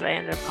 Yeah, that's what I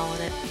ended up calling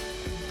it.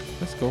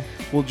 That's cool.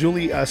 Well,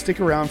 Julie, stick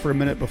around for a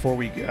minute before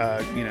we,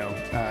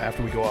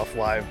 after we go off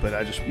live. But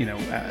I just,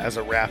 as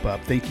a wrap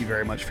up, thank you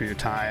very much for your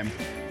time.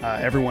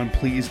 Everyone,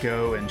 please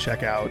go and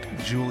check out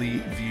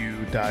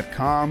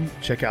julieview.com.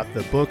 Check out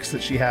the books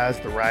that she has,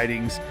 the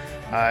writings.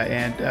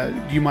 And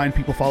do you mind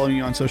people following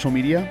you on social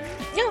media?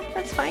 Yeah,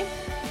 that's fine.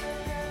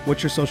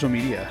 What's your social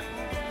media?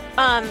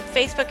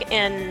 Facebook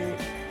and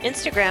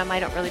Instagram. I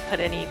don't really put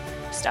any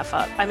stuff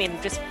up. I mean,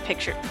 just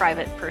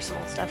private,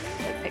 personal stuff,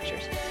 like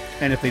pictures.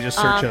 And if they just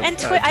search up, and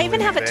I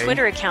even have a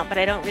Twitter account, but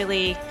I don't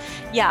really.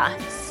 Yeah,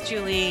 it's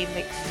Julie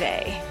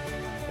McVeigh.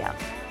 Yeah.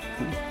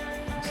 Cool.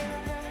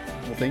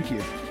 Well, thank you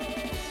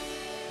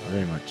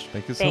very much.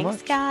 Thank you so much.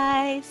 Thanks,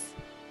 guys.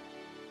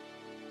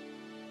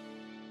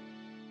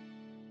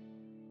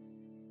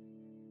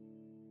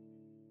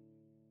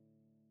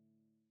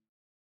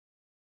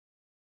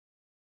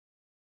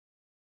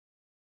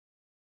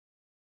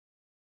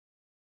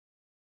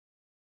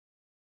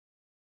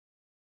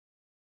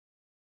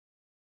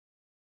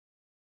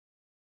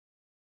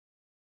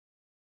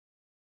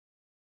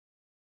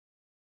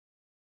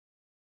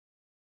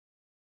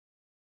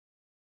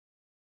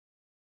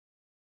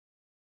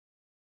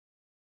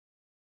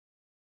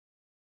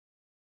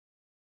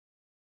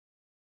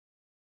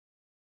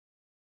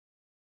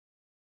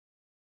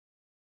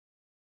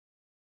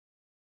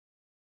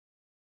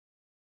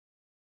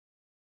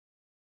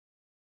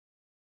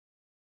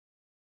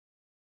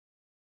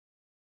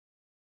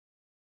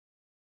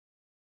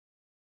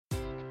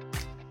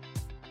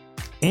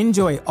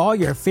 Enjoy all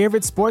your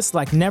favorite sports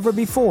like never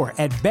before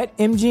at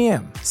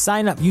BetMGM.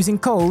 Sign up using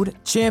code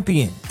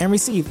CHAMPION and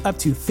receive up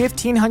to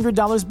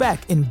 $1,500 back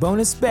in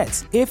bonus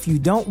bets if you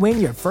don't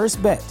win your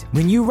first bet.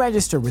 When you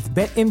register with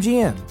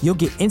BetMGM, you'll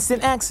get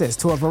instant access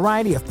to a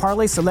variety of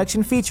parlay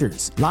selection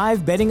features,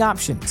 live betting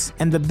options,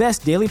 and the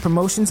best daily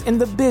promotions in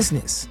the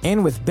business.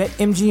 And with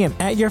BetMGM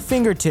at your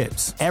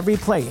fingertips, every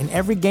play and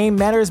every game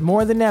matters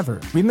more than ever.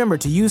 Remember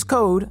to use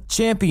code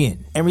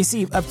CHAMPION and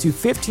receive up to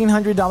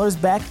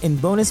 $1,500 back in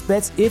bonus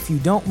bets if you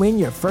don't win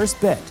your first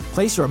bet.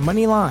 Place your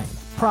money line,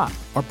 prop,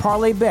 or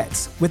parlay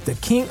bets with the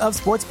king of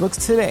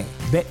sportsbooks today.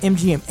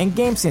 BetMGM and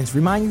GameSense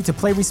remind you to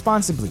play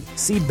responsibly.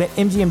 See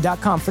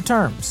BetMGM.com for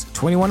terms.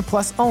 21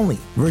 plus only.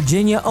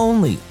 Virginia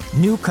only.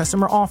 New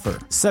customer offer.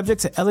 Subject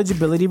to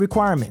eligibility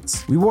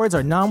requirements. Rewards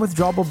are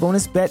non-withdrawable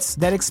bonus bets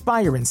that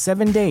expire in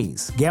 7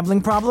 days.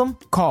 Gambling problem?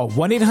 Call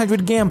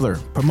 1-800-GAMBLER.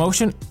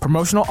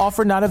 Promotional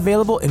offer not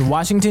available in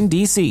Washington,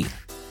 D.C.